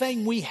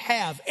everything we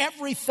have,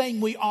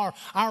 everything we are,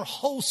 our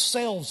whole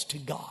selves to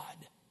God.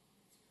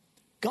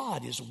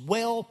 God is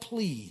well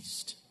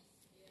pleased.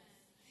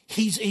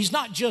 He's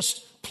not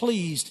just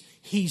pleased,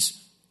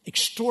 he's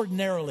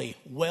extraordinarily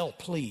well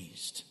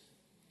pleased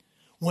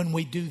when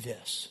we do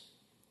this.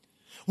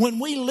 When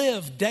we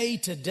live day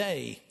to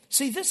day,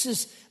 see, this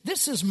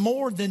is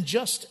more than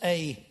just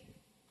a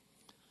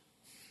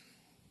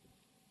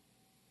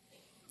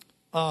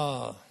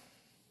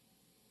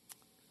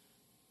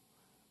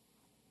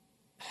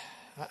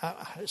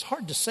it's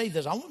hard to say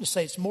this. I want to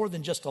say it's more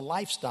than just a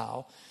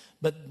lifestyle,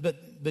 but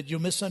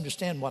you'll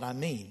misunderstand what I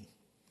mean.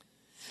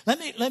 Let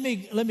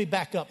me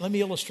back up. Let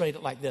me illustrate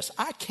it like this.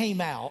 I came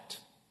out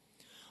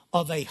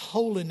of a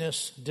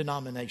holiness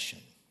denomination.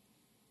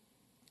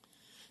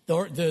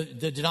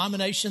 The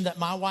denomination that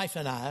my wife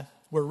and I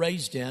were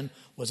raised in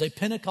was a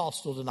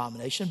Pentecostal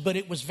denomination, but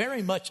it was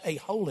very much a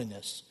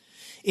holiness.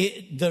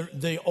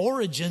 The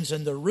origins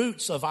and the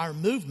roots of our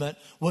movement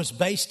was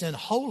based in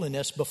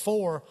holiness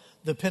before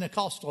the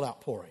Pentecostal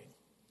outpouring.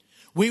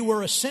 We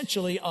were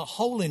essentially a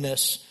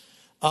holiness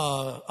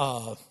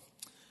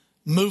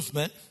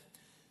movement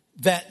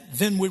that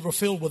then we were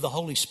filled with the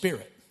Holy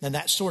Spirit. And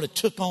that sort of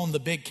took on the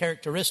big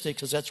characteristic,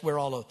 because that's where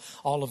all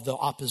of the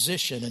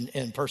opposition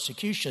and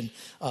persecution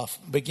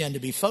began to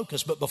be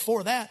focused. But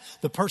before that,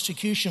 the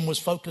persecution was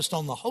focused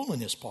on the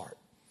holiness part.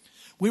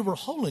 We were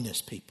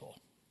holiness people.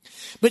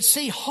 But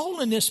see,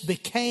 holiness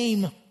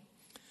became,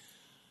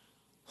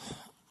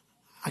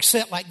 I say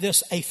it like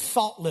this, a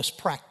thoughtless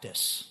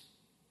practice.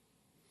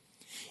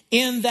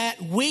 In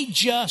that we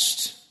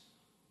just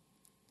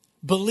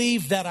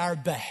believed that our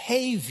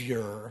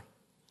behavior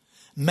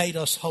made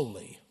us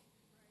holy.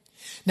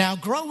 Now,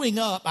 growing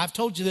up, I've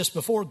told you this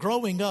before,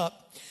 growing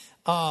up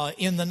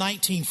in the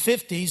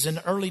 1950s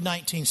and early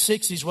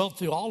 1960s, well,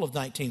 through all of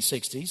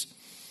 1960s,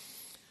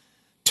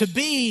 to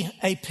be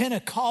a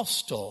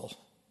Pentecostal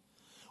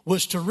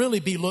was to really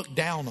be looked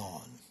down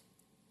on.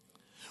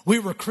 We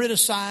were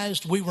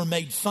criticized, we were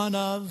made fun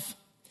of,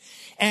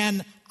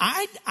 and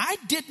I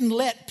didn't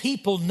let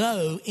people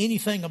know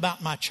anything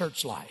about my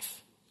church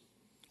life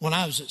when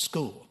I was at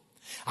school.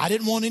 I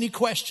didn't want any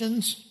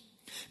questions.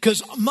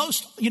 Because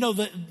most,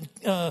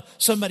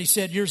 somebody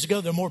said years ago,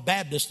 there are more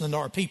Baptists than there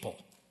are people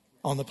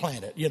on the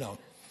planet,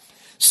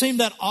 Seemed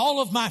that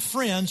all of my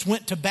friends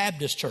went to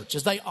Baptist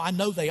churches. I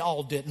know they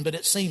all didn't, but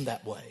it seemed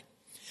that way.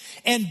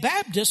 And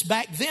Baptists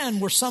back then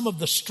were some of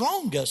the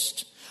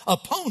strongest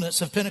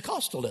opponents of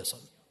Pentecostalism.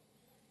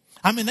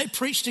 I mean, they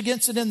preached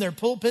against it in their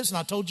pulpits, and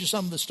I told you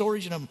some of the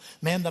stories. A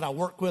man that I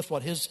work with,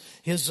 what his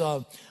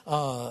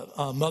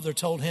mother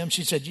told him.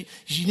 She said, you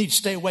need to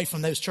stay away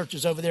from those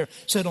churches over there.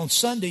 Said on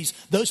Sundays,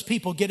 those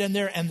people get in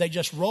there and they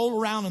just roll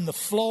around on the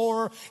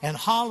floor and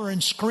holler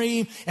and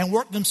scream and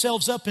work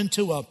themselves up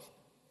into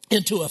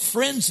a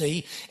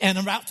frenzy. And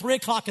about 3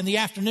 o'clock in the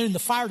afternoon, the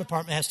fire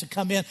department has to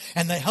come in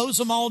and they hose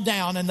them all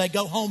down and they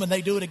go home and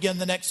they do it again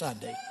the next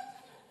Sunday.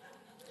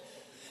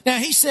 Now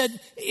he said,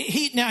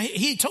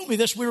 he told me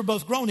this, we were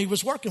both grown, he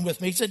was working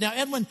with me. He said, now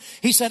Edwin,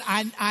 he said,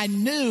 I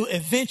knew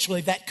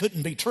eventually that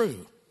couldn't be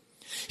true.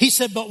 He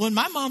said, but when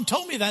my mom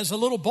told me that as a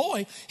little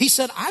boy, he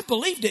said, I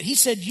believed it. He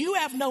said, you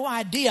have no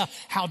idea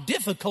how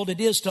difficult it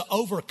is to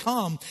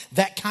overcome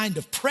that kind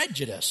of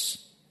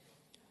prejudice.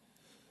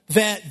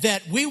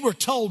 That we were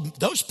told,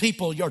 those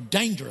people, you're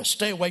dangerous,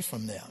 stay away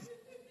from them.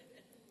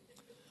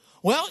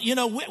 Well, you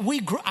know,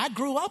 I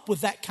grew up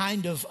with that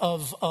kind of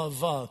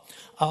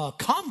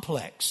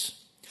complex.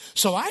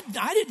 So I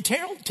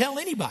didn't tell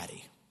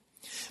anybody.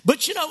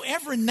 But, you know,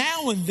 every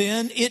now and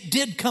then it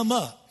did come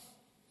up.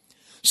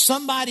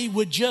 Somebody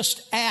would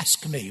just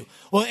ask me,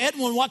 well,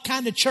 Edwin, what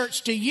kind of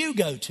church do you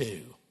go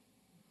to?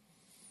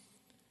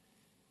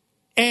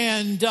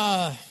 And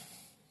I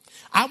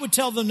would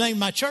tell them the name of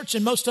my church,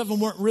 and most of them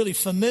weren't really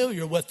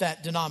familiar with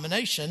that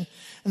denomination.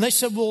 And they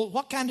said, well,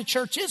 what kind of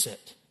church is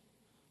it?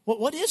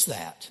 What is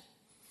that?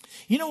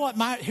 You know what?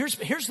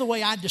 Here's the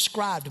way I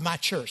described my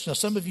church. Now,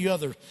 some of you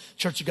other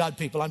Church of God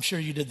people, I'm sure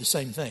you did the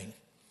same thing.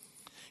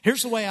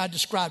 Here's the way I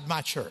described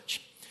my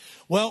church.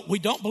 Well, we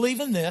don't believe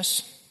in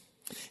this,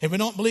 and we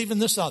don't believe in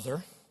this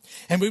other,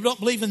 and we don't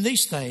believe in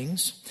these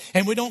things,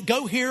 and we don't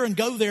go here and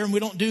go there, and we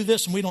don't do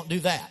this and we don't do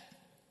that.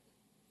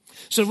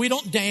 So we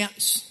don't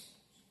dance,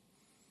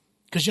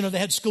 because, you know, they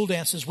had school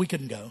dances, we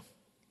couldn't go.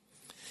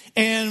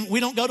 And we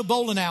don't go to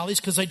bowling alleys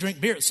because they drink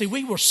beer. See,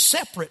 we were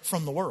separate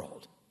from the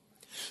world.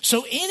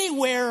 So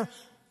anywhere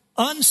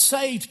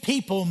unsaved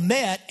people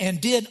met and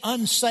did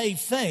unsaved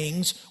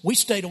things, we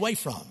stayed away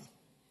from.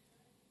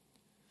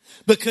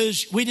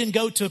 Because we didn't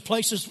go to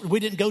places,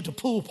 we didn't go to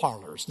pool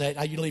parlors.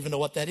 Now, you don't even know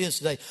what that is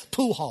today.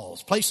 Pool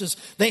halls, places.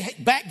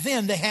 Back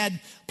then, they had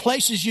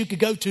places you could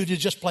go to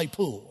just play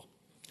pool.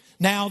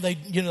 Now, I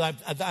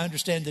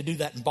understand they do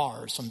that in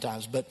bars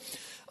sometimes, but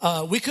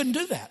we couldn't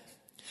do that.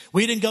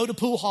 We didn't go to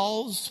pool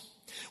halls.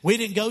 We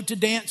didn't go to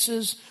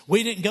dances.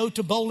 We didn't go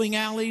to bowling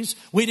alleys.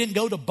 We didn't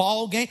go to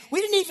ball games. We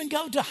didn't even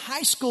go to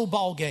high school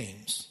ball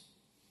games.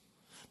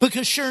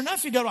 Because sure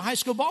enough, you go to a high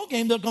school ball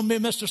game, there's going to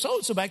be Mr.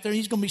 So-and-so back there, and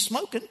he's going to be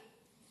smoking.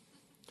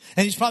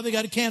 And he's probably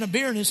got a can of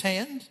beer in his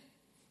hand,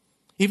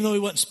 even though he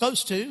wasn't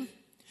supposed to.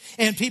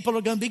 And people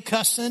are going to be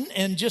cussing,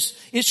 and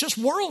it's just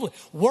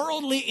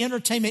worldly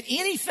entertainment.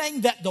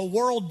 Anything that the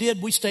world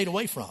did, we stayed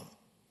away from.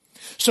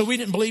 So we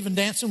didn't believe in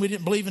dancing. We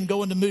didn't believe in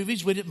going to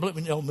movies. We didn't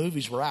believe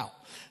movies were out.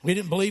 We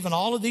didn't believe in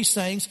all of these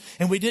things,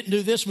 and we didn't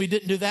do this, we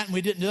didn't do that, and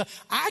we didn't do that.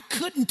 I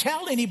couldn't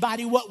tell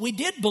anybody what we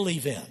did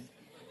believe in.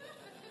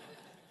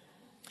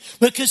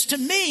 Because to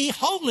me,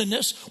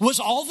 holiness was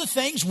all the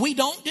things we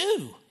don't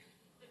do.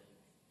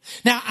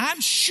 Now,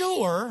 I'm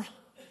sure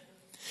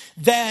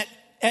that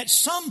at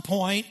some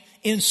point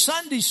in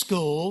Sunday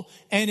school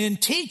and in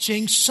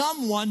teaching,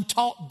 someone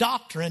taught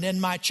doctrine in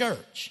my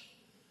church.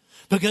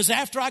 Because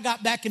after I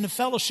got back into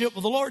fellowship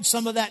with the Lord,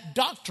 some of that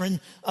doctrine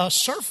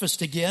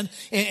surfaced again.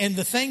 And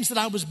the things that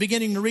I was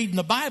beginning to read in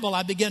the Bible,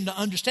 I began to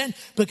understand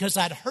because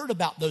I'd heard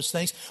about those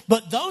things.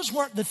 But those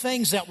weren't the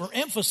things that were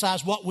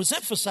emphasized. What was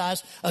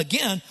emphasized,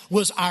 again,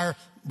 was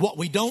what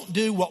we don't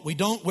do,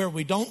 where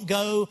we don't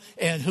go,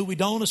 and who we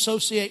don't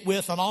associate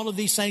with, and all of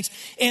these things.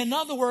 In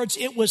other words,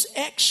 it was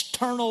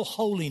external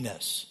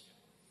holiness.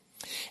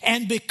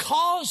 And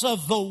because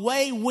of the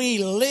way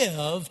we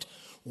lived,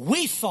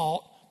 we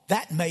thought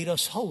that made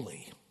us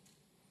holy.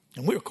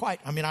 And we were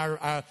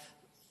I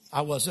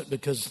wasn't,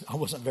 because I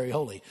wasn't very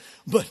holy.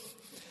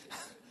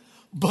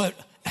 But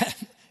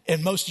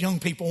and most young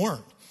people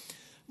weren't.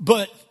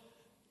 But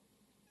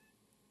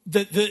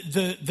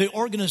the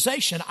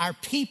organization, our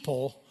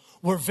people,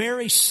 were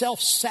very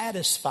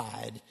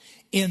self-satisfied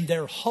in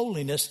their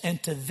holiness,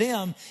 and to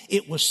them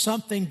it was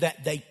something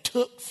that they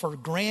took for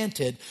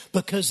granted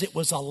because it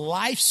was a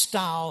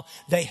lifestyle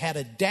they had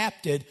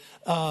adapted,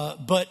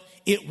 but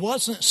it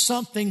wasn't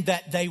something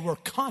that they were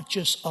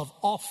conscious of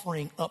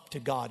offering up to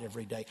God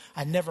every day.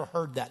 I never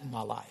heard that in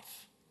my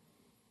life.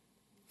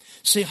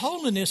 See,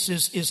 holiness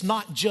is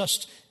not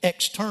just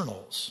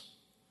externals.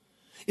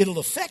 It'll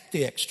affect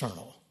the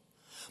external.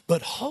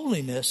 But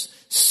holiness,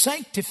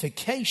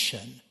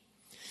 sanctification,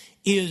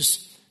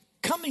 is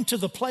coming to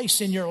the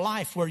place in your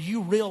life where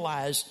you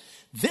realize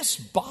this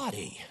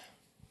body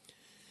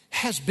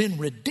has been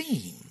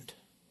redeemed.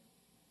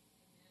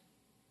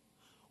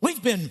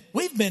 We've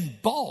been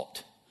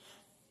bought.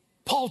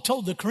 Paul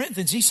told the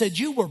Corinthians, he said,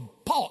 you were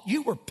bought,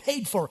 you were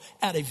paid for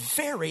at a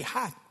very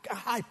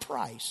high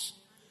price.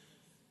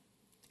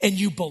 And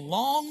you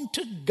belong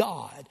to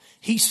God.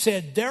 He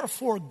said,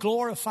 therefore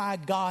glorify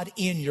God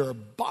in your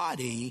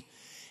body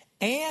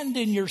and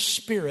in your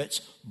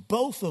spirits,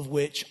 both of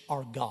which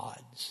are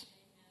God's.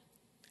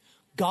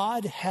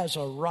 God has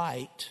a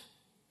right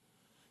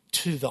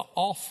to the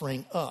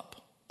offering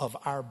up of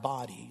our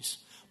bodies,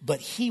 but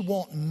He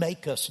won't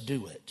make us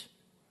do it.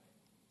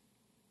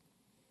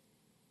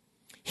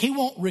 He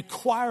won't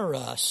require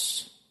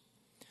us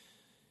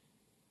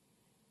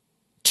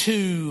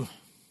to,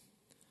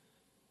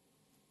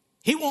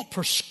 He won't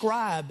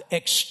prescribe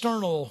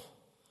external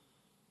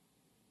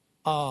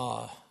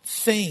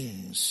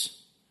things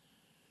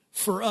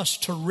for us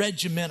to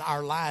regiment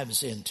our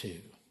lives into.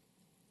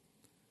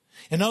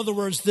 In other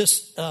words,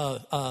 this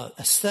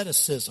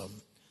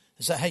asceticism,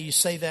 is that how you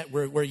say that?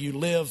 Where you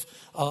live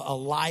a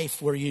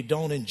life where you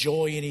don't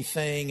enjoy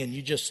anything and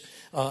you just,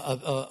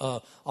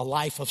 a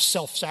life of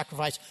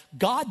self-sacrifice.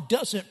 God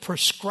doesn't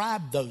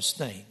prescribe those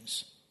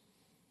things.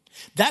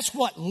 That's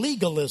what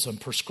legalism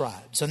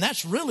prescribes. And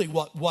that's really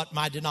what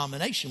my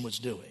denomination was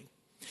doing.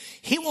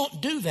 He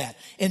won't do that.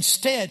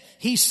 Instead,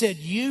 he said,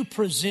 you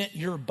present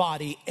your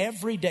body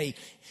every day.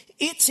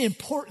 It's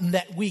important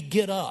that we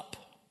get up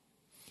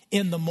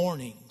in the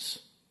mornings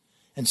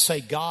and say,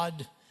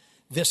 God,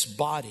 this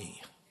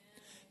body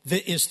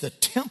that is the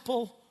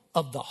temple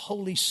of the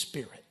Holy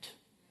Spirit,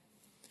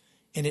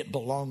 and it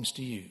belongs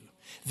to you.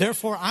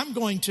 Therefore, I'm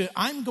going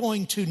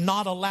to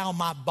not allow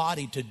my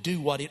body to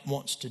do what it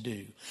wants to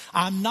do.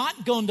 I'm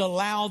not going to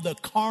allow the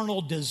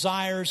carnal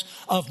desires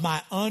of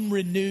my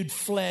unrenewed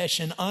flesh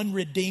and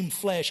unredeemed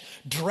flesh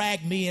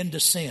drag me into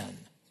sin.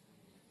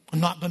 I'm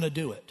not going to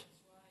do it.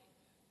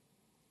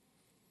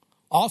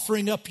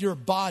 Offering up your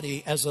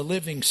body as a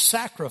living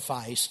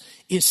sacrifice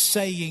is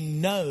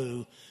saying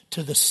no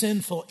to the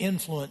sinful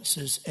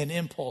influences and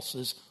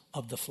impulses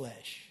of the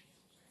flesh.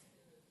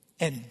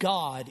 And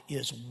God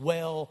is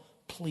well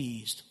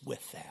pleased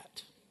with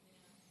that.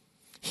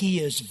 He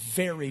is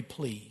very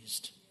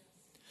pleased.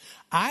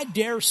 I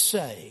dare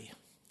say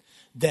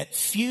that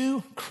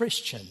few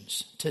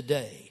Christians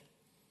today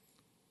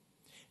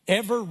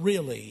ever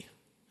really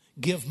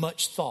give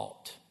much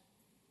thought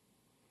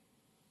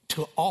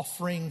to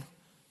offering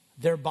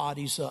their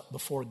bodies up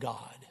before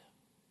God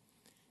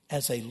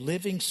as a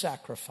living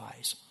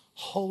sacrifice,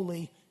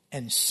 holy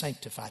and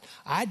sanctified.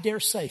 I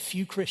dare say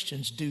few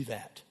Christians do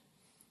that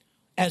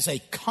as a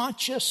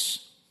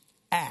conscious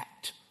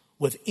act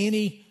with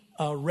any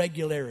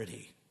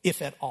regularity,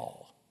 if at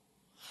all.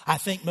 I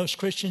think most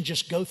Christians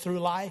just go through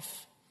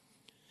life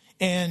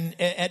and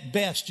at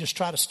best just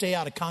try to stay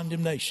out of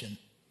condemnation.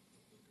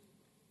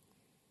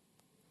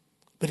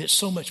 But it's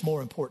so much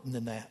more important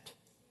than that.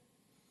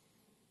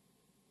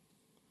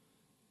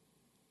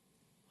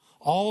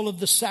 All of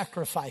the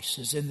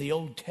sacrifices in the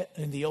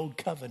old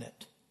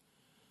covenant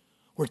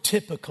were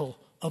typical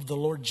of the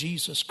Lord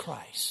Jesus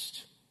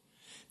Christ.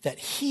 That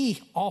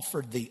he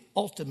offered the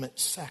ultimate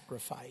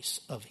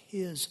sacrifice of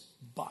his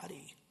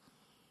body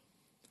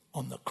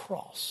on the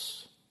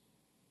cross.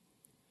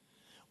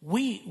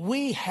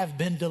 We have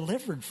been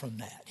delivered from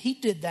that. He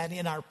did that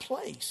in our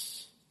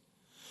place.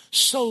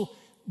 So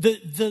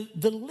the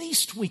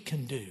least we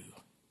can do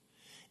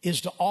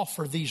is to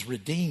offer these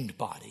redeemed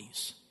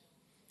bodies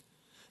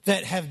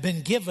that have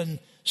been given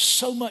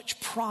so much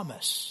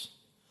promise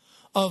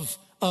of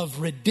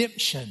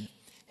redemption,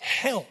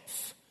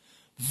 health,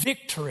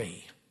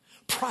 victory,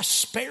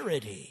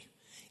 prosperity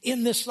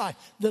in this life.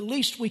 The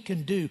least we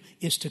can do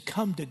is to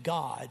come to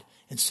God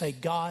and say,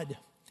 God,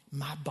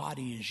 my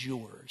body is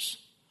yours.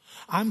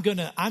 I'm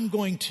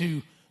going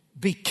to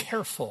be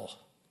careful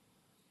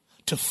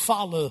to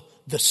follow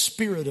the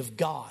Spirit of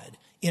God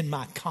in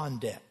my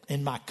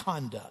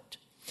conduct.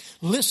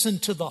 Listen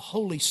to the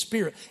Holy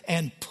Spirit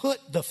and put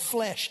the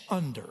flesh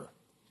under.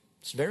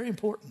 It's very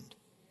important.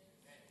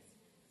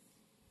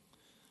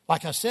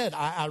 Like I said,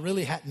 I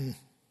really hadn't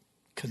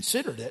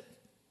considered it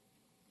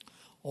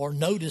or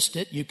noticed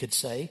it, you could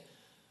say,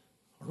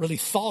 or really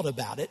thought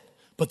about it.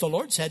 But the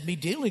Lord's had me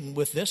dealing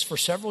with this for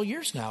several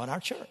years now in our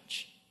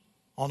church.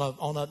 On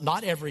a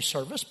not every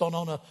service, but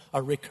on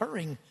a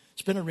recurring,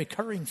 it's been a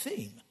recurring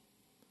theme.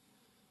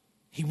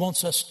 He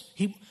wants us,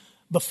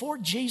 before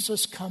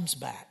Jesus comes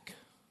back,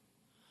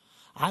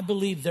 I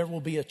believe there will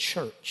be a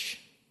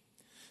church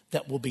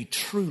that will be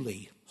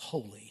truly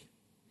holy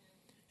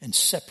and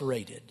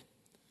separated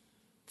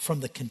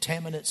from the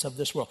contaminants of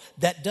this world.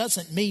 That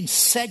doesn't mean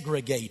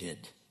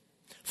segregated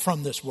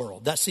from this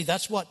world.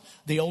 That's what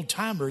the old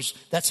timers,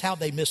 that's how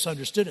they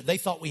misunderstood it. They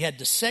thought we had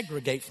to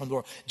segregate from the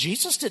world.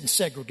 Jesus didn't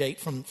segregate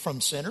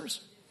from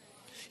sinners.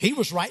 He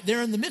was right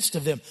there in the midst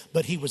of them,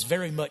 but he was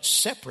very much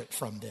separate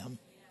from them.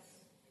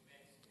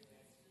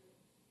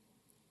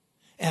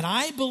 And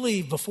I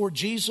believe before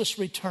Jesus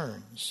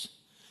returns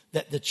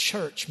that the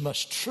church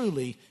must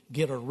truly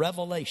get a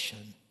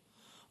revelation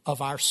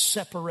of our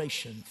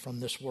separation from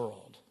this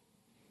world.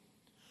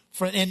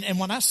 And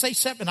when I say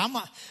separate,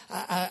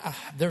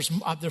 there's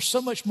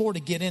so much more to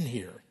get in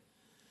here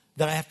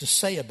that I have to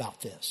say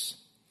about this.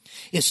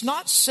 It's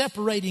not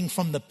separating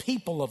from the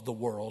people of the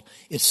world.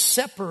 It's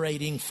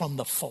separating from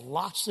the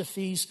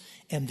philosophies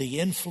and the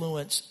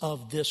influence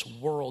of this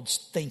world's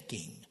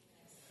thinking.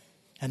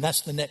 And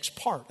that's the next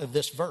part of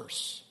this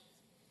verse.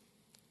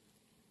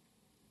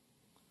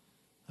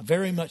 I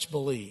very much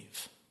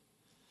believe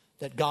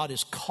that God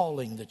is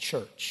calling the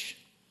church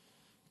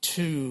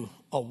to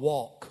a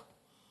walk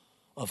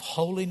of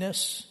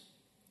holiness,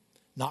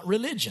 not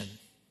religion,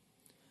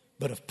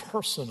 but of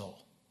personal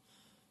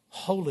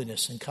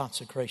holiness and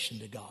consecration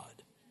to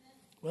God.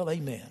 Well,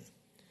 amen.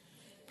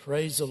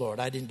 Praise the Lord.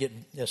 I didn't get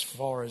as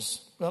far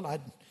as, well, I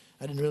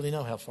didn't really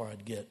know how far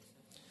I'd get.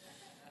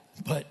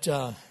 But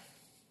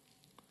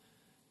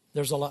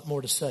There's a lot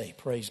more to say,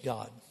 praise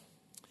God.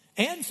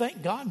 And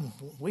thank God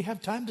we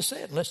have time to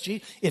say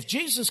it. If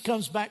Jesus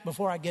comes back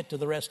before I get to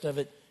the rest of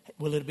it,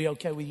 will it be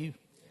okay with you?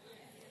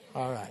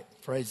 All right,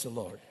 praise the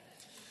Lord.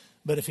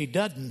 But if he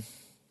doesn't,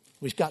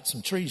 we've got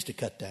some trees to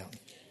cut down.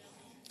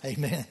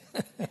 Amen.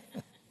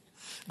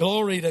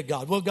 Glory to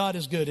God. Well, God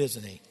is good,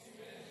 isn't he?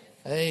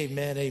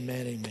 Amen,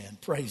 amen, amen.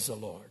 Praise the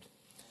Lord.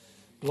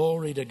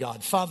 Glory to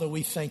God. Father,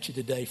 we thank you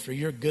today for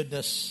your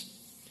goodness,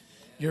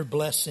 your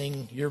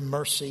blessing, your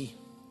mercy,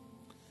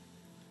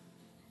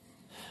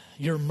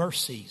 your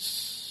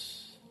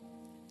mercies.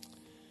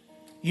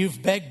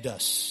 You've begged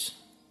us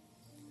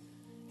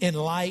in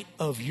light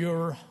of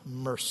your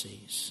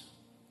mercies,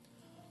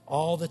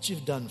 all that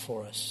you've done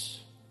for us,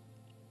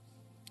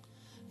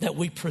 that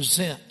we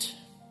present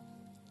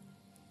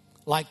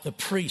like the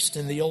priest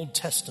in the Old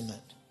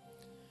Testament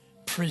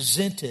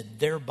presented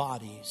their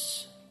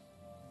bodies.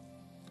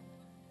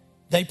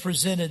 They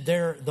presented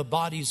the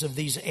bodies of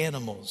these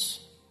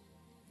animals.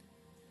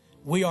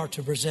 We are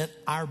to present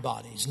our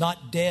bodies,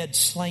 not dead,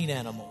 slain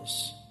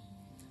animals,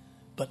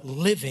 but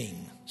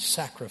living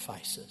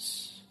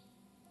sacrifices.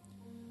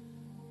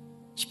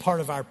 It's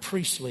part of our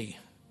priestly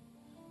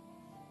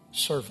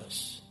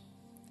service.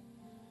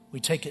 We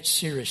take it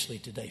seriously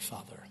today,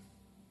 Father.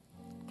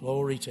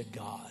 Glory to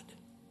God.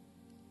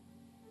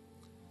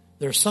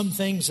 There are some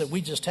things that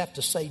we just have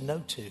to say no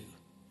to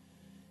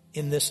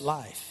in this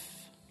life.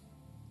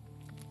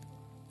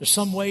 There's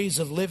some ways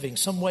of living,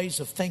 some ways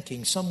of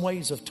thinking, some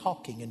ways of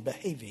talking and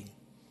behaving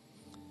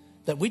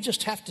that we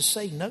just have to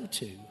say no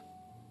to.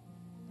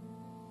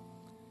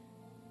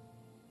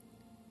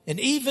 And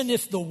even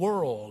if the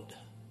world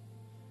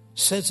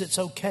says it's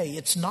okay,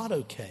 it's not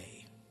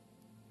okay.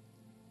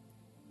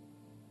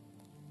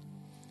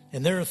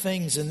 And there are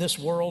things in this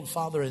world,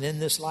 Father, and in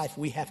this life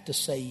we have to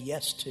say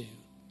yes to,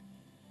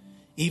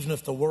 even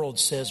if the world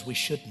says we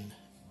shouldn't.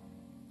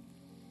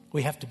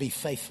 We have to be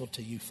faithful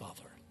to you,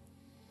 Father,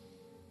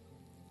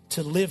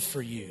 to live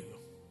for you,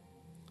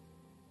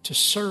 to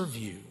serve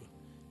you,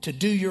 to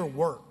do your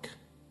work,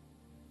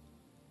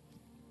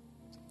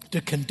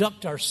 to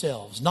conduct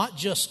ourselves, not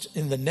just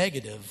in the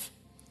negative,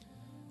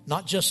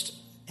 not just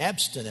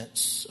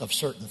abstinence of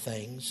certain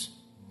things,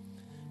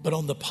 but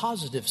on the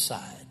positive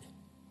side,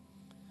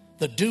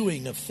 the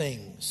doing of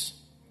things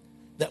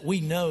that we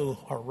know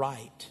are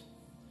right.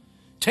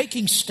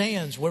 Taking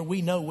stands where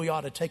we know we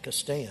ought to take a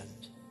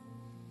stand,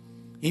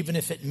 even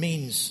if it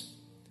means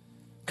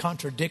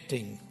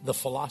contradicting the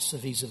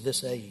philosophies of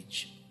this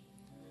age.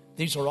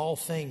 These are all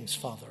things,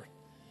 Father,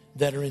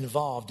 that are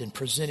involved in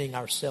presenting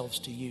ourselves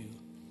to you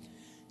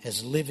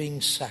as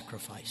living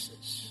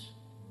sacrifices,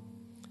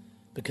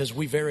 because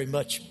we very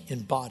much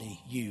embody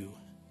you.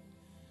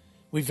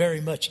 We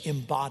very much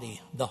embody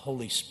the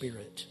Holy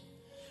Spirit.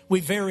 We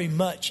very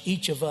much,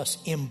 each of us,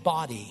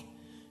 embody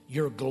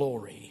your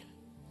glory,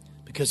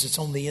 because it's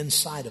on the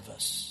inside of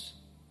us.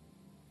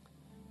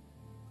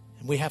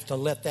 And we have to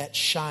let that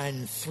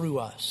shine through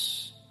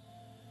us,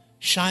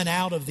 shine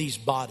out of these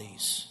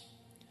bodies,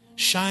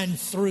 shine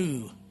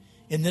through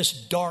in this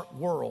dark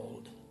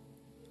world,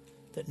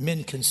 that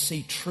men can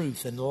see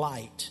truth and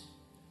light,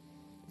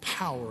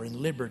 power and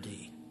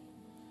liberty,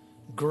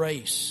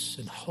 grace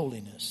and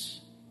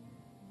holiness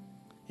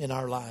in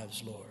our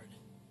lives, Lord.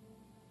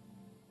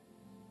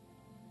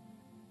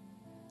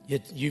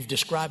 You've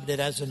described it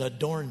as an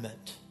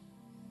adornment.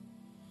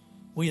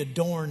 We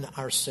adorn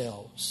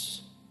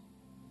ourselves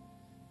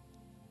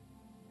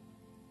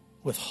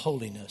with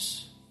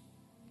holiness.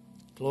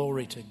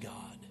 Glory to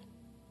God.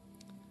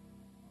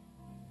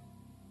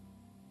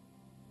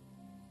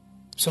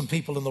 Some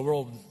people in the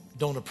world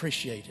don't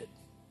appreciate it,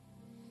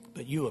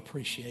 but you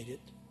appreciate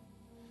it.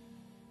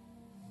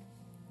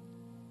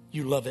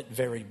 You love it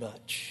very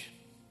much.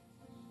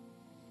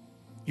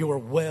 You are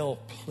well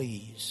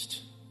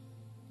pleased,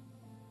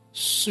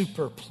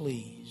 super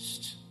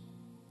pleased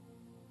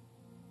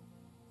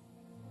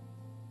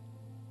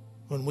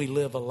when we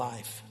live a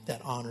life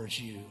that honors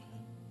you.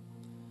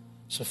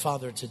 So,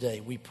 Father,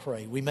 today we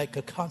pray, we make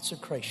a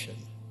consecration,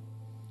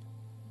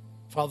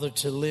 Father,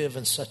 to live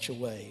in such a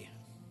way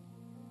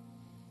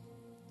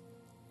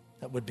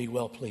that would be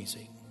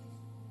well-pleasing.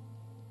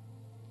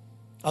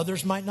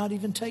 Others might not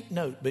even take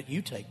note, but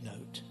you take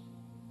note,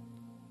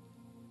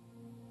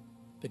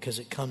 because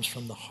it comes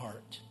from the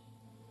heart.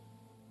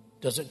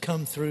 Doesn't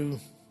come through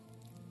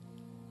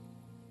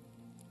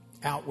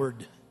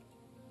outward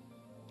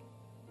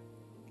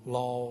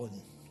law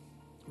and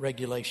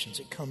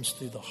regulations. It comes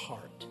through the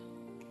heart.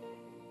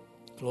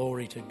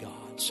 Glory to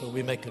God. So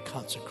we make a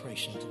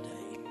consecration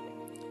today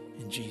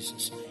in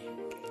Jesus' name.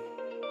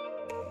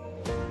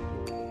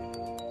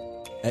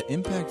 At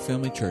Impact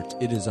Family Church,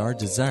 it is our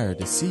desire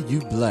to see you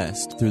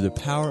blessed through the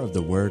power of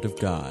the Word of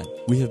God.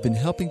 We have been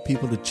helping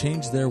people to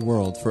change their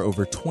world for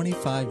over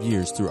 25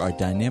 years through our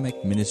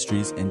dynamic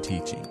ministries and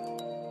teaching.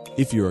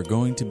 If you are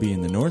going to be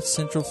in the North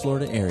Central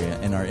Florida area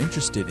and are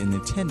interested in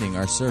attending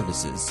our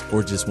services,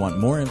 or just want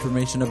more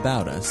information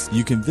about us,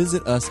 you can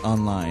visit us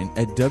online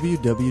at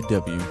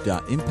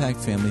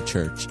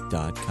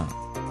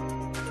www.impactfamilychurch.com.